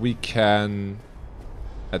 we can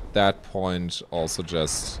at that point also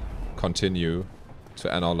just continue to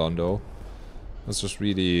ANOR LONDO. I was just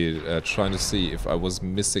really trying to see if I was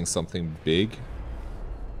missing something big.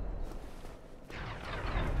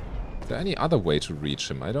 Is there any other way to reach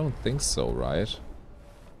him? I don't think so, right?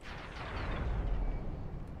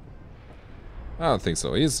 I don't think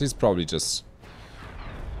so. He's probably just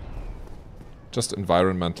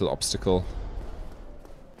environmental obstacle.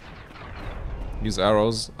 Use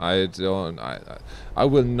arrows. I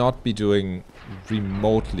will not be doing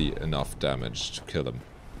remotely enough damage to kill him.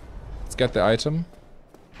 Let's get the item.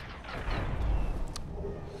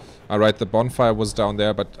 Alright, the bonfire was down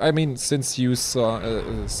there, but I mean, since you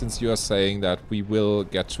are saying that we will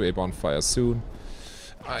get to a bonfire soon,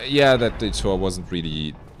 yeah, that detour wasn't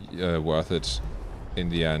really worth it in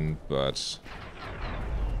the end, but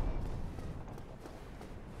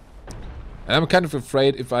and I'm kind of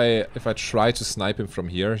afraid if I try to snipe him from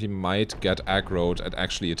here, he might get aggroed and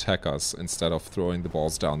actually attack us instead of throwing the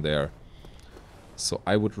balls down there. So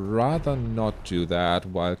I would rather not do that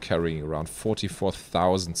while carrying around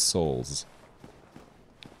 44,000 souls.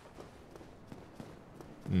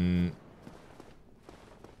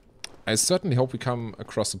 I certainly hope we come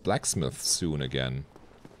across a blacksmith soon again.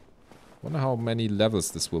 Wonder how many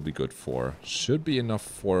levels this will be good for. Should be enough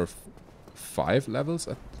for 5 levels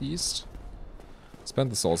at least.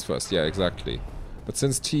 Spend the souls first, yeah, exactly. But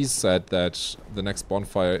since T said that the next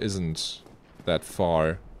bonfire isn't that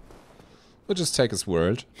far, we'll just take his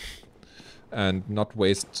word and not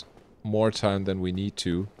waste more time than we need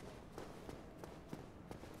to.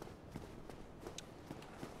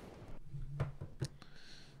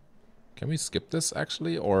 Can we skip this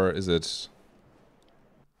actually, or is it...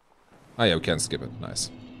 Ah yeah, we can skip it,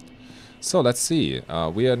 nice. So let's see,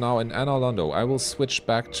 we are now in ANOR LONDO. I will switch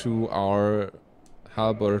back to our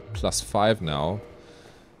halberd +5 now,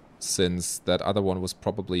 since that other one was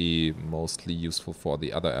probably mostly useful for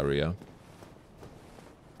the other area.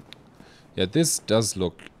 Yeah, this does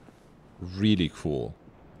look really cool.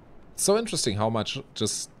 It's so interesting how much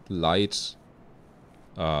just light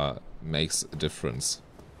makes a difference.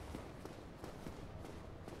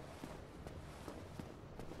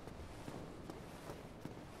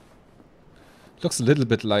 Looks a little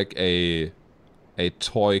bit like a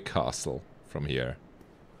toy castle from here.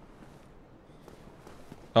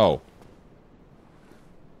 Oh.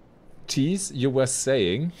 Tease, you were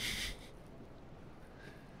saying...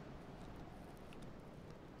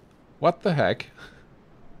 What the heck?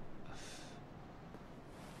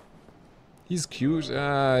 He's cute,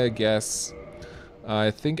 I guess. I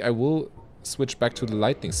think I will switch back to the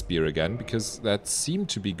lightning spear again, because that seemed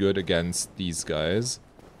to be good against these guys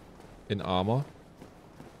in armor.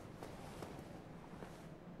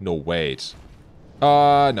 No, wait.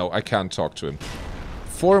 No, I can't talk to him.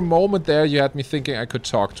 For a moment there, you had me thinking I could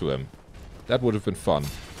talk to him. That would have been fun.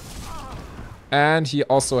 And he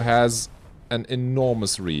also has an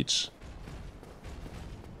enormous reach.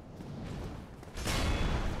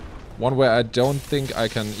 One where I don't think I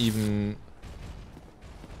can even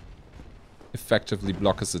effectively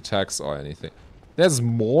block his attacks or anything. There's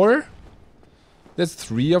more? There's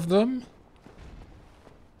 3 of them?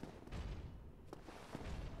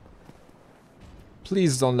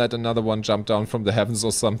 Please don't let another one jump down from the heavens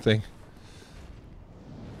or something.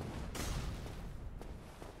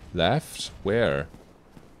 Left? Where?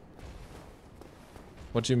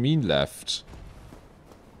 What do you mean left?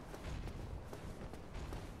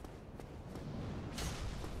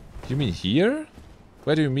 You mean here?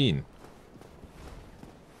 Where do you mean?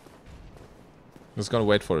 I'm just gonna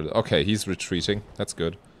wait for it. Okay, he's retreating. That's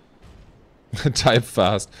good. Type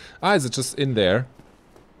fast. Ah, is it just in there?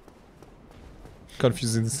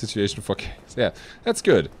 Confusing the situation for case. Yeah, that's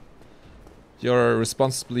good. You're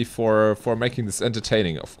responsible for making this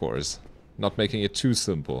entertaining, of course. Not making it too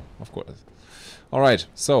simple, of course. Alright,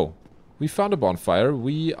 so we found a bonfire.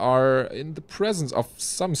 We are in the presence of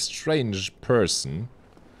some strange person.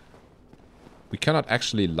 We cannot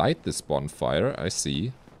actually light this bonfire, I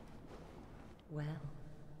see. Well,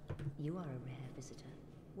 you are a rare visitor.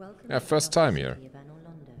 Welcome. Yeah, first time here. Of ANOR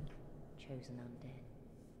LONDO, chosen undead.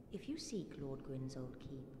 If you seek Lord Gwyn's old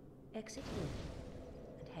keep, exit here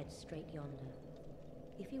and head straight yonder.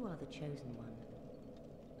 If you are the chosen one,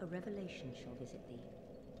 a revelation shall visit thee.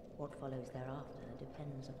 What follows thereafter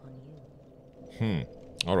depends upon you.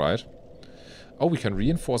 Alright. Oh, we can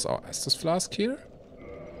reinforce our Estus flask here?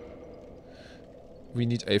 We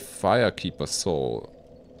need a Firekeeper soul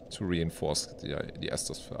to reinforce the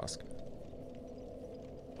Estus flask.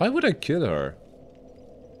 Why would I kill her?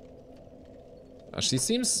 She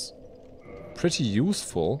seems pretty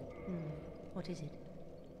useful. What is it?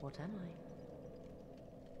 What am I?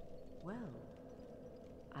 Well,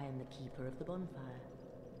 I am the keeper of the bonfire.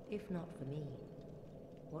 If not for me,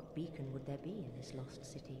 what beacon would there be in this lost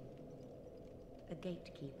city? A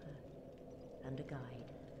gatekeeper and a guide.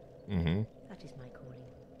 Mm-hmm. That is my calling.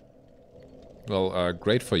 Well,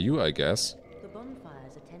 great for you, I guess. The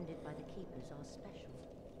bonfires attended by the keepers are special.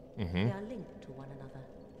 Mm-hmm. They are linked to one another,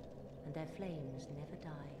 and their flames never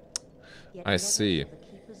die. Yet I never see. shall the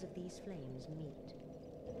keepers of these flames meet.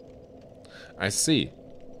 I see.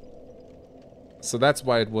 So that's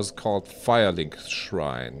why it was called Firelink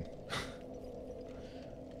Shrine.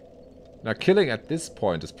 Now, killing at this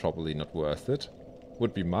point is probably not worth it.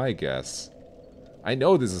 Would be my guess. I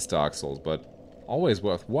know this is Dark Souls, but always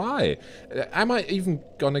worth. Why? Am I even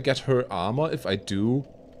gonna get her armor if I do?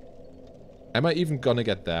 Am I even gonna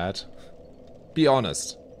get that? Be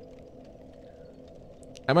honest.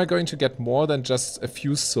 Am I going to get more than just a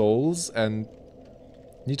few souls and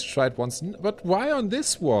need to try it once? But why on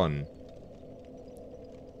this one?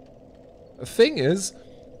 The thing is,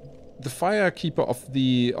 the firekeeper of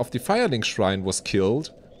the Firelink Shrine was killed,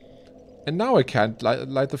 and now I can't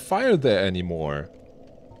light the fire there anymore.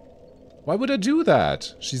 Why would I do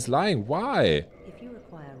that? She's lying. Why? If you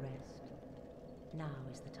require rest, now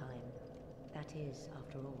is the time. That is,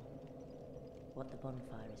 after all, what the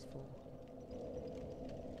bonfire is for.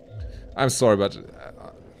 I'm sorry, but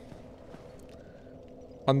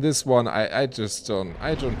on this one, I just don't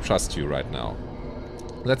trust you right now.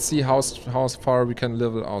 Let's see how far we can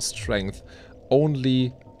level our strength.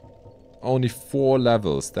 Only 4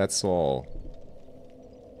 levels. That's all.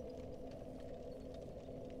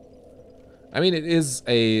 I mean, it is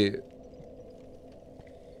a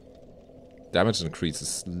damage increase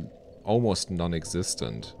is almost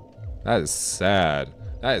non-existent. That is sad.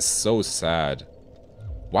 That is so sad.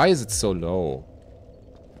 Why is it so low?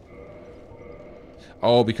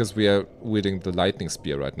 Oh, because we are wielding the lightning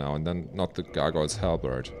spear right now, and then not the gargoyle's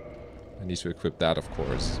halberd. I need to equip that, of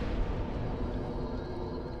course.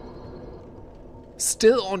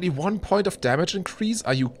 Still only 1 point of damage increase?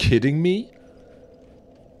 Are you kidding me?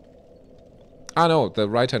 Ah no, the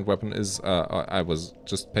right-hand weapon is... I was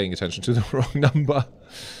just paying attention to the wrong number.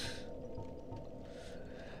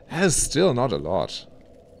 That is still not a lot.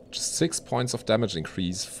 Just 6 points of damage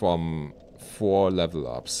increase from 4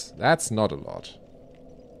 level ups. That's not a lot.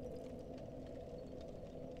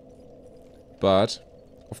 But,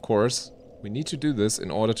 of course, we need to do this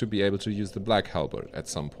in order to be able to use the black halberd at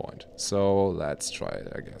some point. So, let's try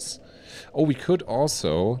it, I guess. Oh, we could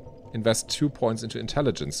also invest 2 points into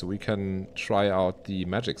intelligence so we can try out the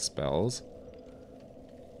magic spells.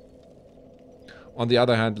 On the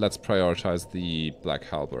other hand, let's prioritize the black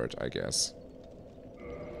halberd, I guess.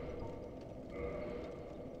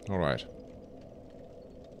 Alright.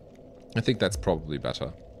 I think that's probably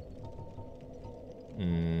better.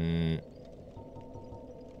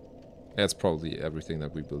 That's probably everything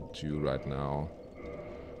that we will do right now.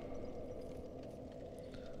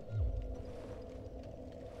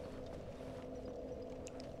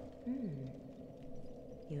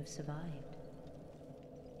 You have survived.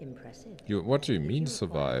 Impressive. What do you mean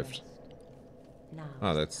survived?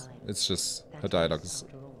 Ah, That's it's just her dialogue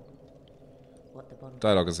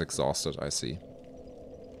is exhausted, I see.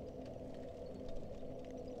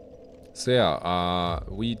 So yeah,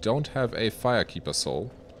 we don't have a firekeeper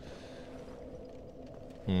soul.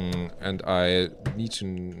 And I need to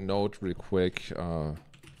note real quick,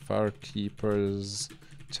 firekeepers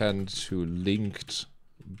tend to linked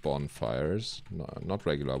bonfires, not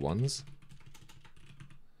regular ones.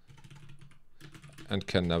 And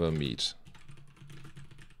can never meet.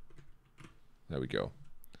 There we go.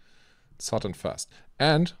 It's hot and fast.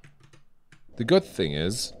 And the good thing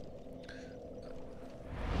is,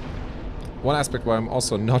 one aspect why I'm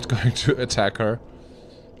also not going to attack her,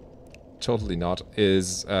 totally not,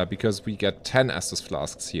 is because we get 10 Estus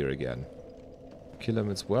Flasks here again. Kill him,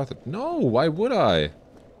 it's worth it. No, why would I?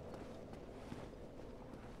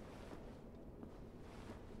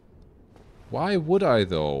 Why would I,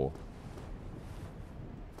 though?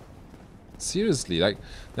 Seriously, like,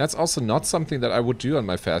 that's also not something that I would do on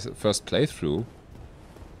my first playthrough.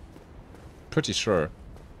 Pretty sure.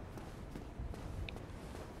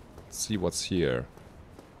 Let's see what's here.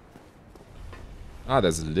 Ah,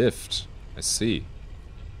 there's a lift. I see.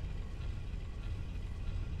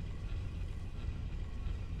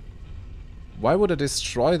 Why would I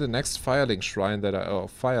destroy the next Firelink shrine that or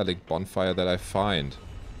Firelink bonfire that I find?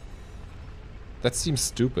 That seems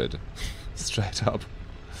stupid. Straight up.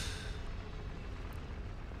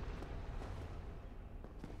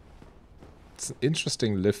 It's an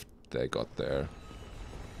interesting lift they got there.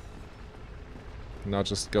 Now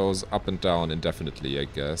just goes up and down indefinitely, I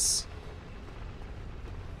guess.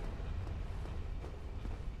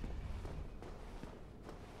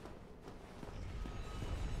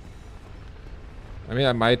 I mean,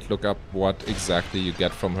 I might look up what exactly you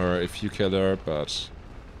get from her if you kill her, but...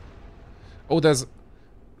 Oh, there's...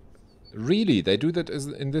 Really? They do that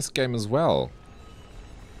in this game as well.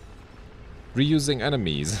 Reusing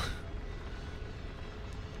enemies.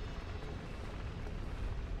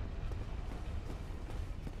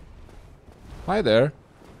 Hi there.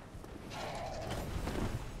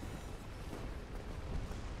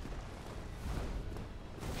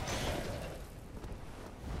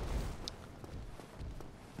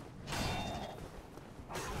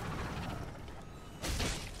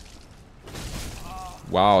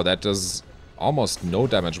 Wow, that does almost no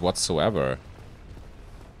damage whatsoever.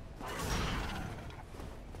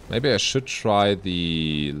 Maybe I should try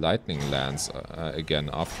the lightning lance again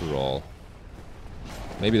after all.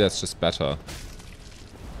 Maybe that's just better.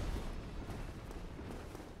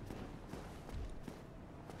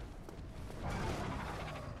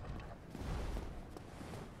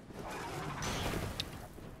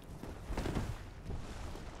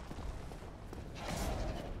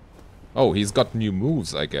 Oh, he's got new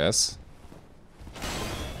moves, I guess.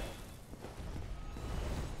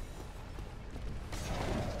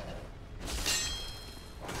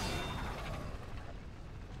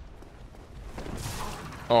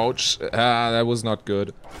 Ouch. Ah, that was not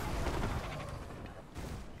good.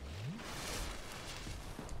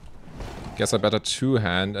 Guess I better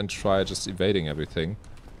two-hand and try just evading everything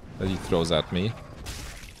that he throws at me.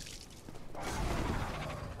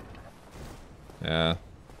 Yeah.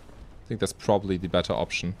 I think that's probably the better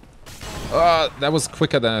option. That was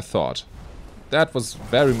quicker than I thought. That was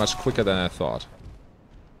very much quicker than I thought.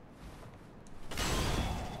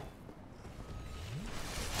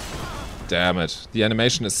 Damn it. The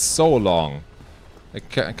animation is so long. I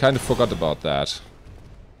kind of forgot about that.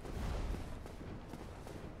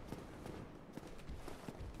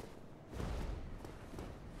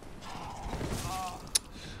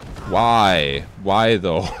 Why? Why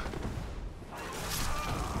though?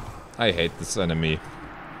 I hate this enemy.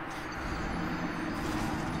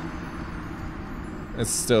 It's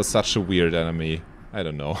still such a weird enemy. I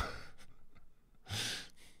don't know.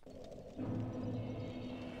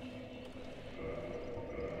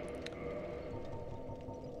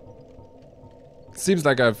 Seems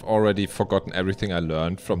like I've already forgotten everything I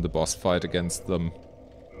learned from the boss fight against them.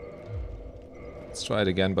 Let's try it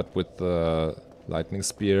again, but with the lightning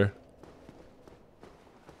spear.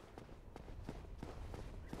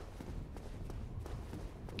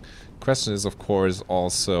 Question is, of course,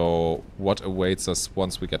 also what awaits us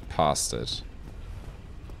once we get past it.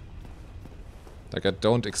 Like, I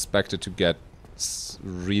don't expect it to get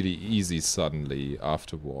really easy suddenly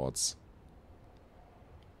afterwards.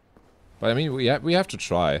 But I mean, we have to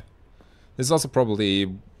try. This is also probably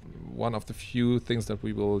one of the few things that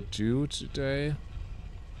we will do today.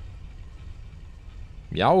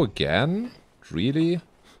 Meow again? Really?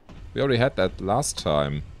 We already had that last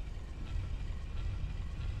time.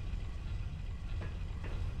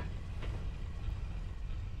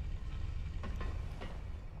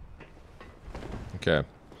 Okay.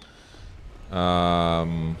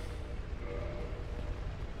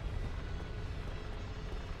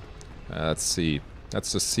 Let's see.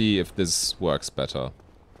 Let's just see if this works better.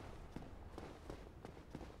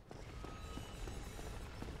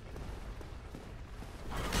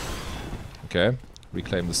 Okay.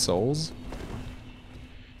 Reclaim the souls.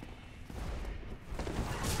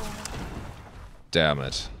 Damn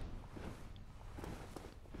it.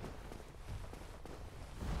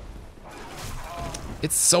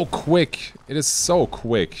 It's so quick. It is so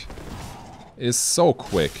quick. It is so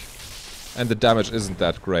quick. And the damage isn't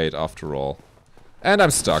that great after all. And I'm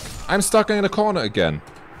stuck. I'm stuck in a corner again.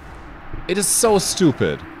 It is so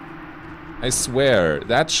stupid. I swear,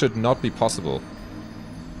 that should not be possible.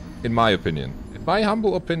 In my opinion. In my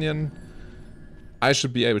humble opinion, I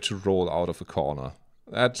should be able to roll out of a corner.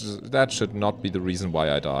 That should not be the reason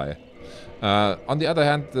why I die. On the other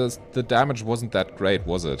hand, the damage wasn't that great,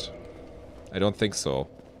 was it? I don't think so.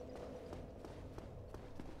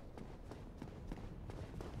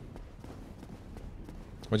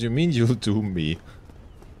 What do you mean you'll doom me?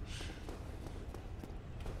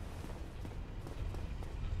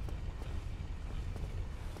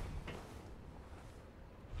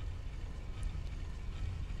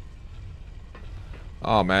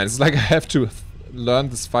 Oh man, it's like I have to learn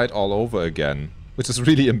this fight all over again. Which is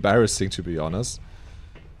really embarrassing, to be honest.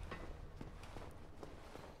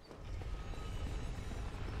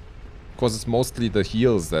 Because it's mostly the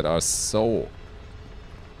heals that are so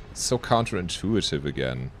counterintuitive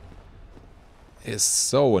again. It's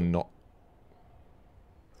so annoying.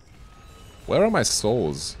 Where are my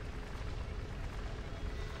souls?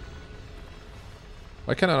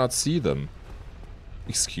 Why can I not see them?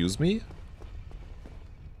 Excuse me?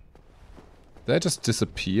 They just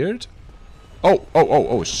disappeared?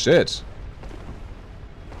 Oh, shit.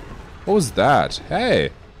 What was that? Hey!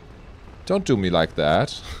 Don't do me like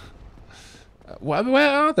that. Where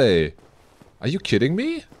are they? Are you kidding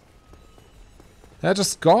me? They're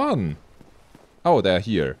just gone. Oh, they're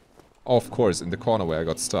here. Oh, of course, in the corner where I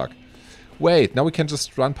got stuck. Wait, now we can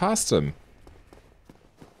just run past them.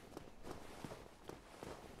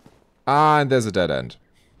 Ah, and there's a dead end.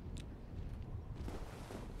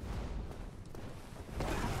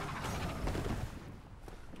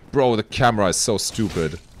 Bro, the camera is so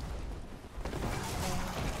stupid.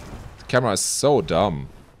 The camera is so dumb.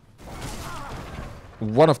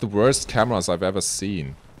 One of the worst cameras I've ever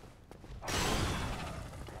seen.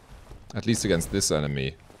 At least against this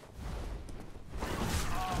enemy.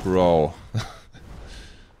 Bro.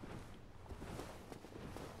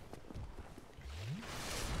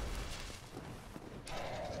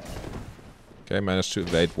 Okay, managed to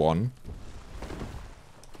evade one.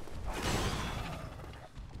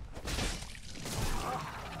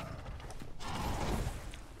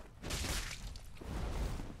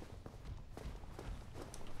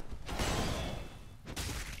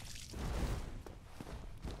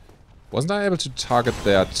 Wasn't I able to target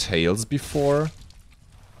their tails before?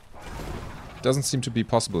 Doesn't seem to be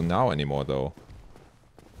possible now anymore, though.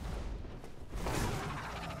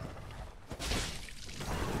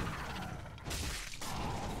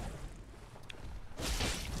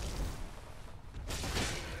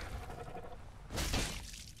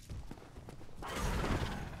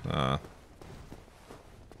 Ah.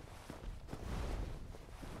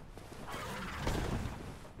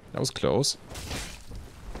 That was close.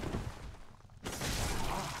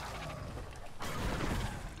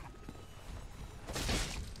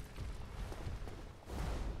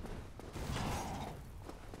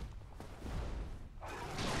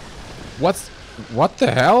 What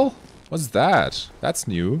the hell? What's that? That's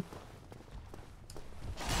new.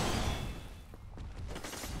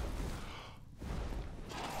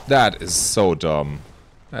 That is so dumb.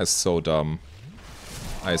 That is so dumb.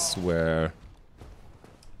 I swear.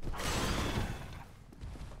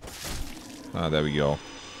 Ah, there we go.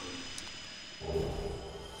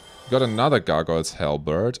 Got another Gargoyle's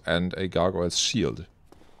Halberd and a Gargoyle's Shield.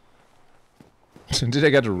 Did I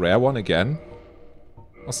get a rare one again?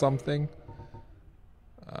 Or something?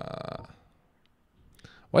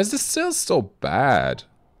 Why is this still so bad?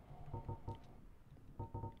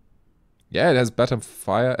 Yeah, it has better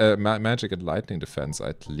fire, magic and lightning defense,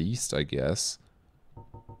 at least, I guess.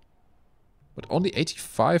 But only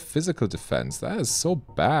 85 physical defense. That is so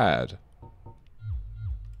bad.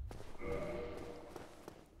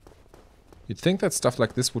 You'd think that stuff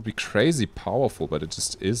like this would be crazy powerful, but it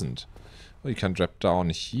just isn't. Well, you can drop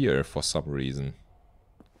down here for some reason.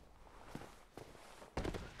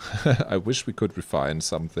 I wish we could refine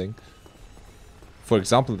something. For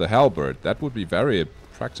example, the halberd. That would be very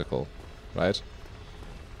practical, right?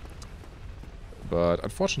 But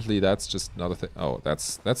unfortunately, that's just another thing. Oh,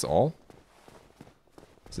 that's all?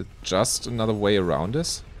 Is it just another way around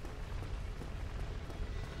this?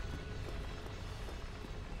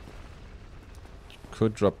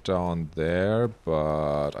 Could drop down there,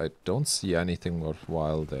 but I don't see anything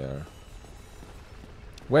worthwhile there.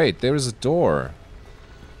 Wait, there is a door.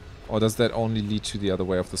 Or does that only lead to the other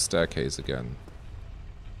way of the staircase again?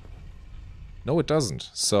 No, it doesn't.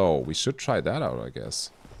 So, we should try that out, I guess.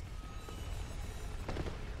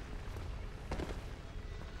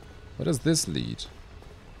 Where does this lead?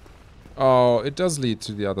 Oh, it does lead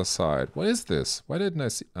to the other side. What is this? Why didn't I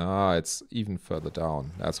see... Ah, it's even further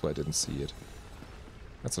down. That's why I didn't see it.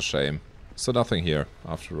 That's a shame. So nothing here,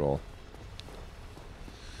 after all.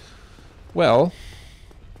 Well...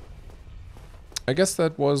 I guess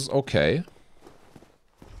that was okay.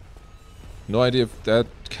 No idea if that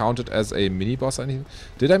counted as a mini-boss or anything.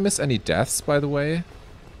 Did I miss any deaths, by the way?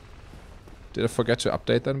 Did I forget to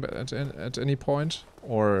update them at any point?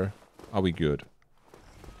 Or are we good?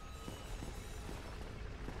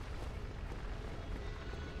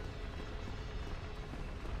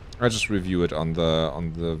 I just review it on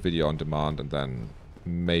the video on demand and then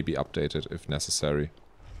maybe update it if necessary.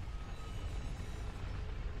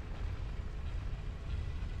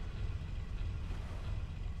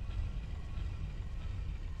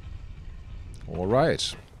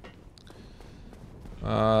 Alright.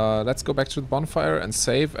 Let's go back to the bonfire and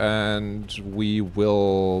save, and we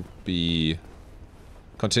will be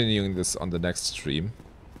continuing this on the next stream.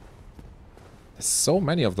 There's so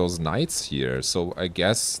many of those knights here, so I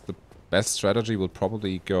guess the best strategy will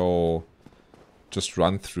probably go just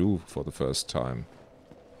run through for the first time.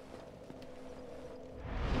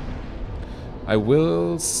 I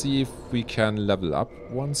will see if we can level up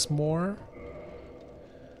once more.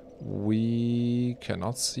 We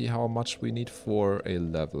cannot see how much we need for a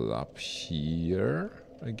level up here,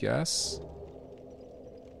 I guess.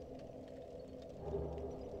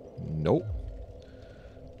 Nope.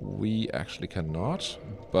 We actually cannot,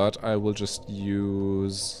 but I will just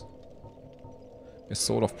use a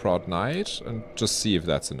Sword of Proud Knight and just see if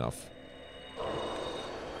that's enough.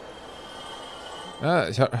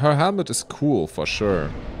 Her helmet is cool, for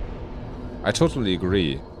sure. I totally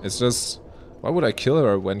agree. It's just, why would I kill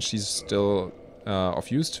her when she's still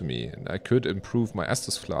of use to me? And I could improve my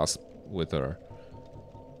Estus class with her.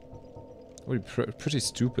 It would be pretty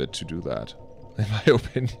stupid to do that, in my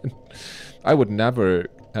opinion. I would never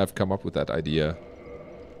have come up with that idea.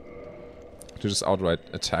 To just outright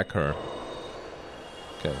attack her.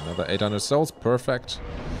 Okay, another 800 souls, perfect.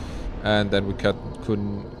 And then we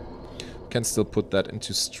can still put that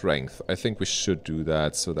into strength. I think we should do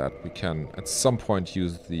that so that we can at some point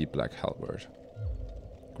use the Black Halberd.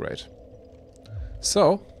 Great.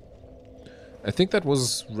 So, I think that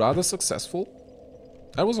was rather successful.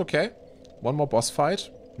 That was okay. One more boss fight.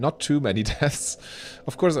 Not too many deaths.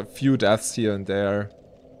 Of course, a few deaths here and there.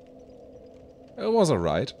 It was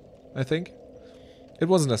alright, I think. It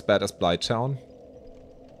wasn't as bad as Blighttown.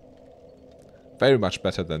 Very much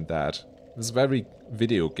better than that. It's very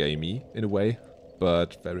video gamey in a way,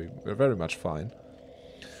 but very much fine.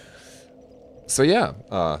 So yeah,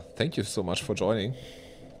 thank you so much for joining.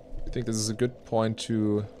 I think this is a good point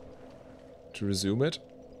to resume it.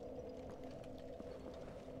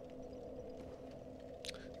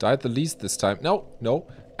 Died the least this time. No,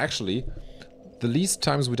 actually, the least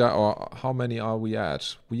times we die, or how many are we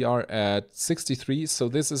at? We are at 63, so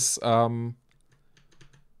this is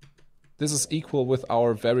equal with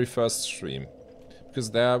our very first stream.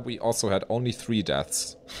 Because there we also had only 3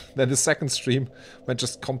 deaths. Then the second stream went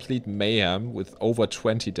just complete mayhem with over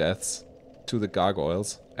 20 deaths to the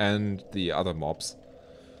gargoyles and the other mobs.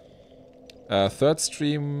 Third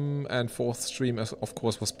stream and fourth stream, of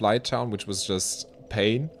course, was Blighttown, which was just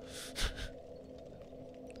pain.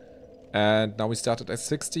 And now we started at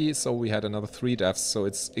 60, so we had another 3 deaths, so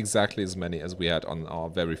it's exactly as many as we had on our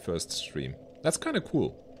very first stream. That's kind of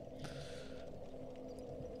cool.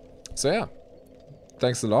 So yeah.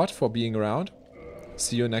 Thanks a lot for being around.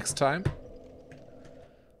 See you next time.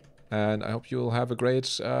 And I hope you'll have a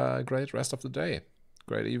great rest of the day.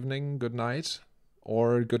 Great evening, good night,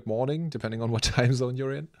 or good morning, depending on what time zone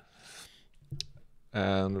you're in.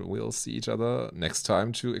 And we'll see each other next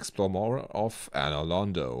time to explore more of ANOR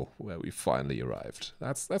LONDO, where we finally arrived.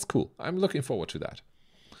 That's cool. I'm looking forward to that.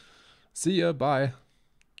 See ya, bye.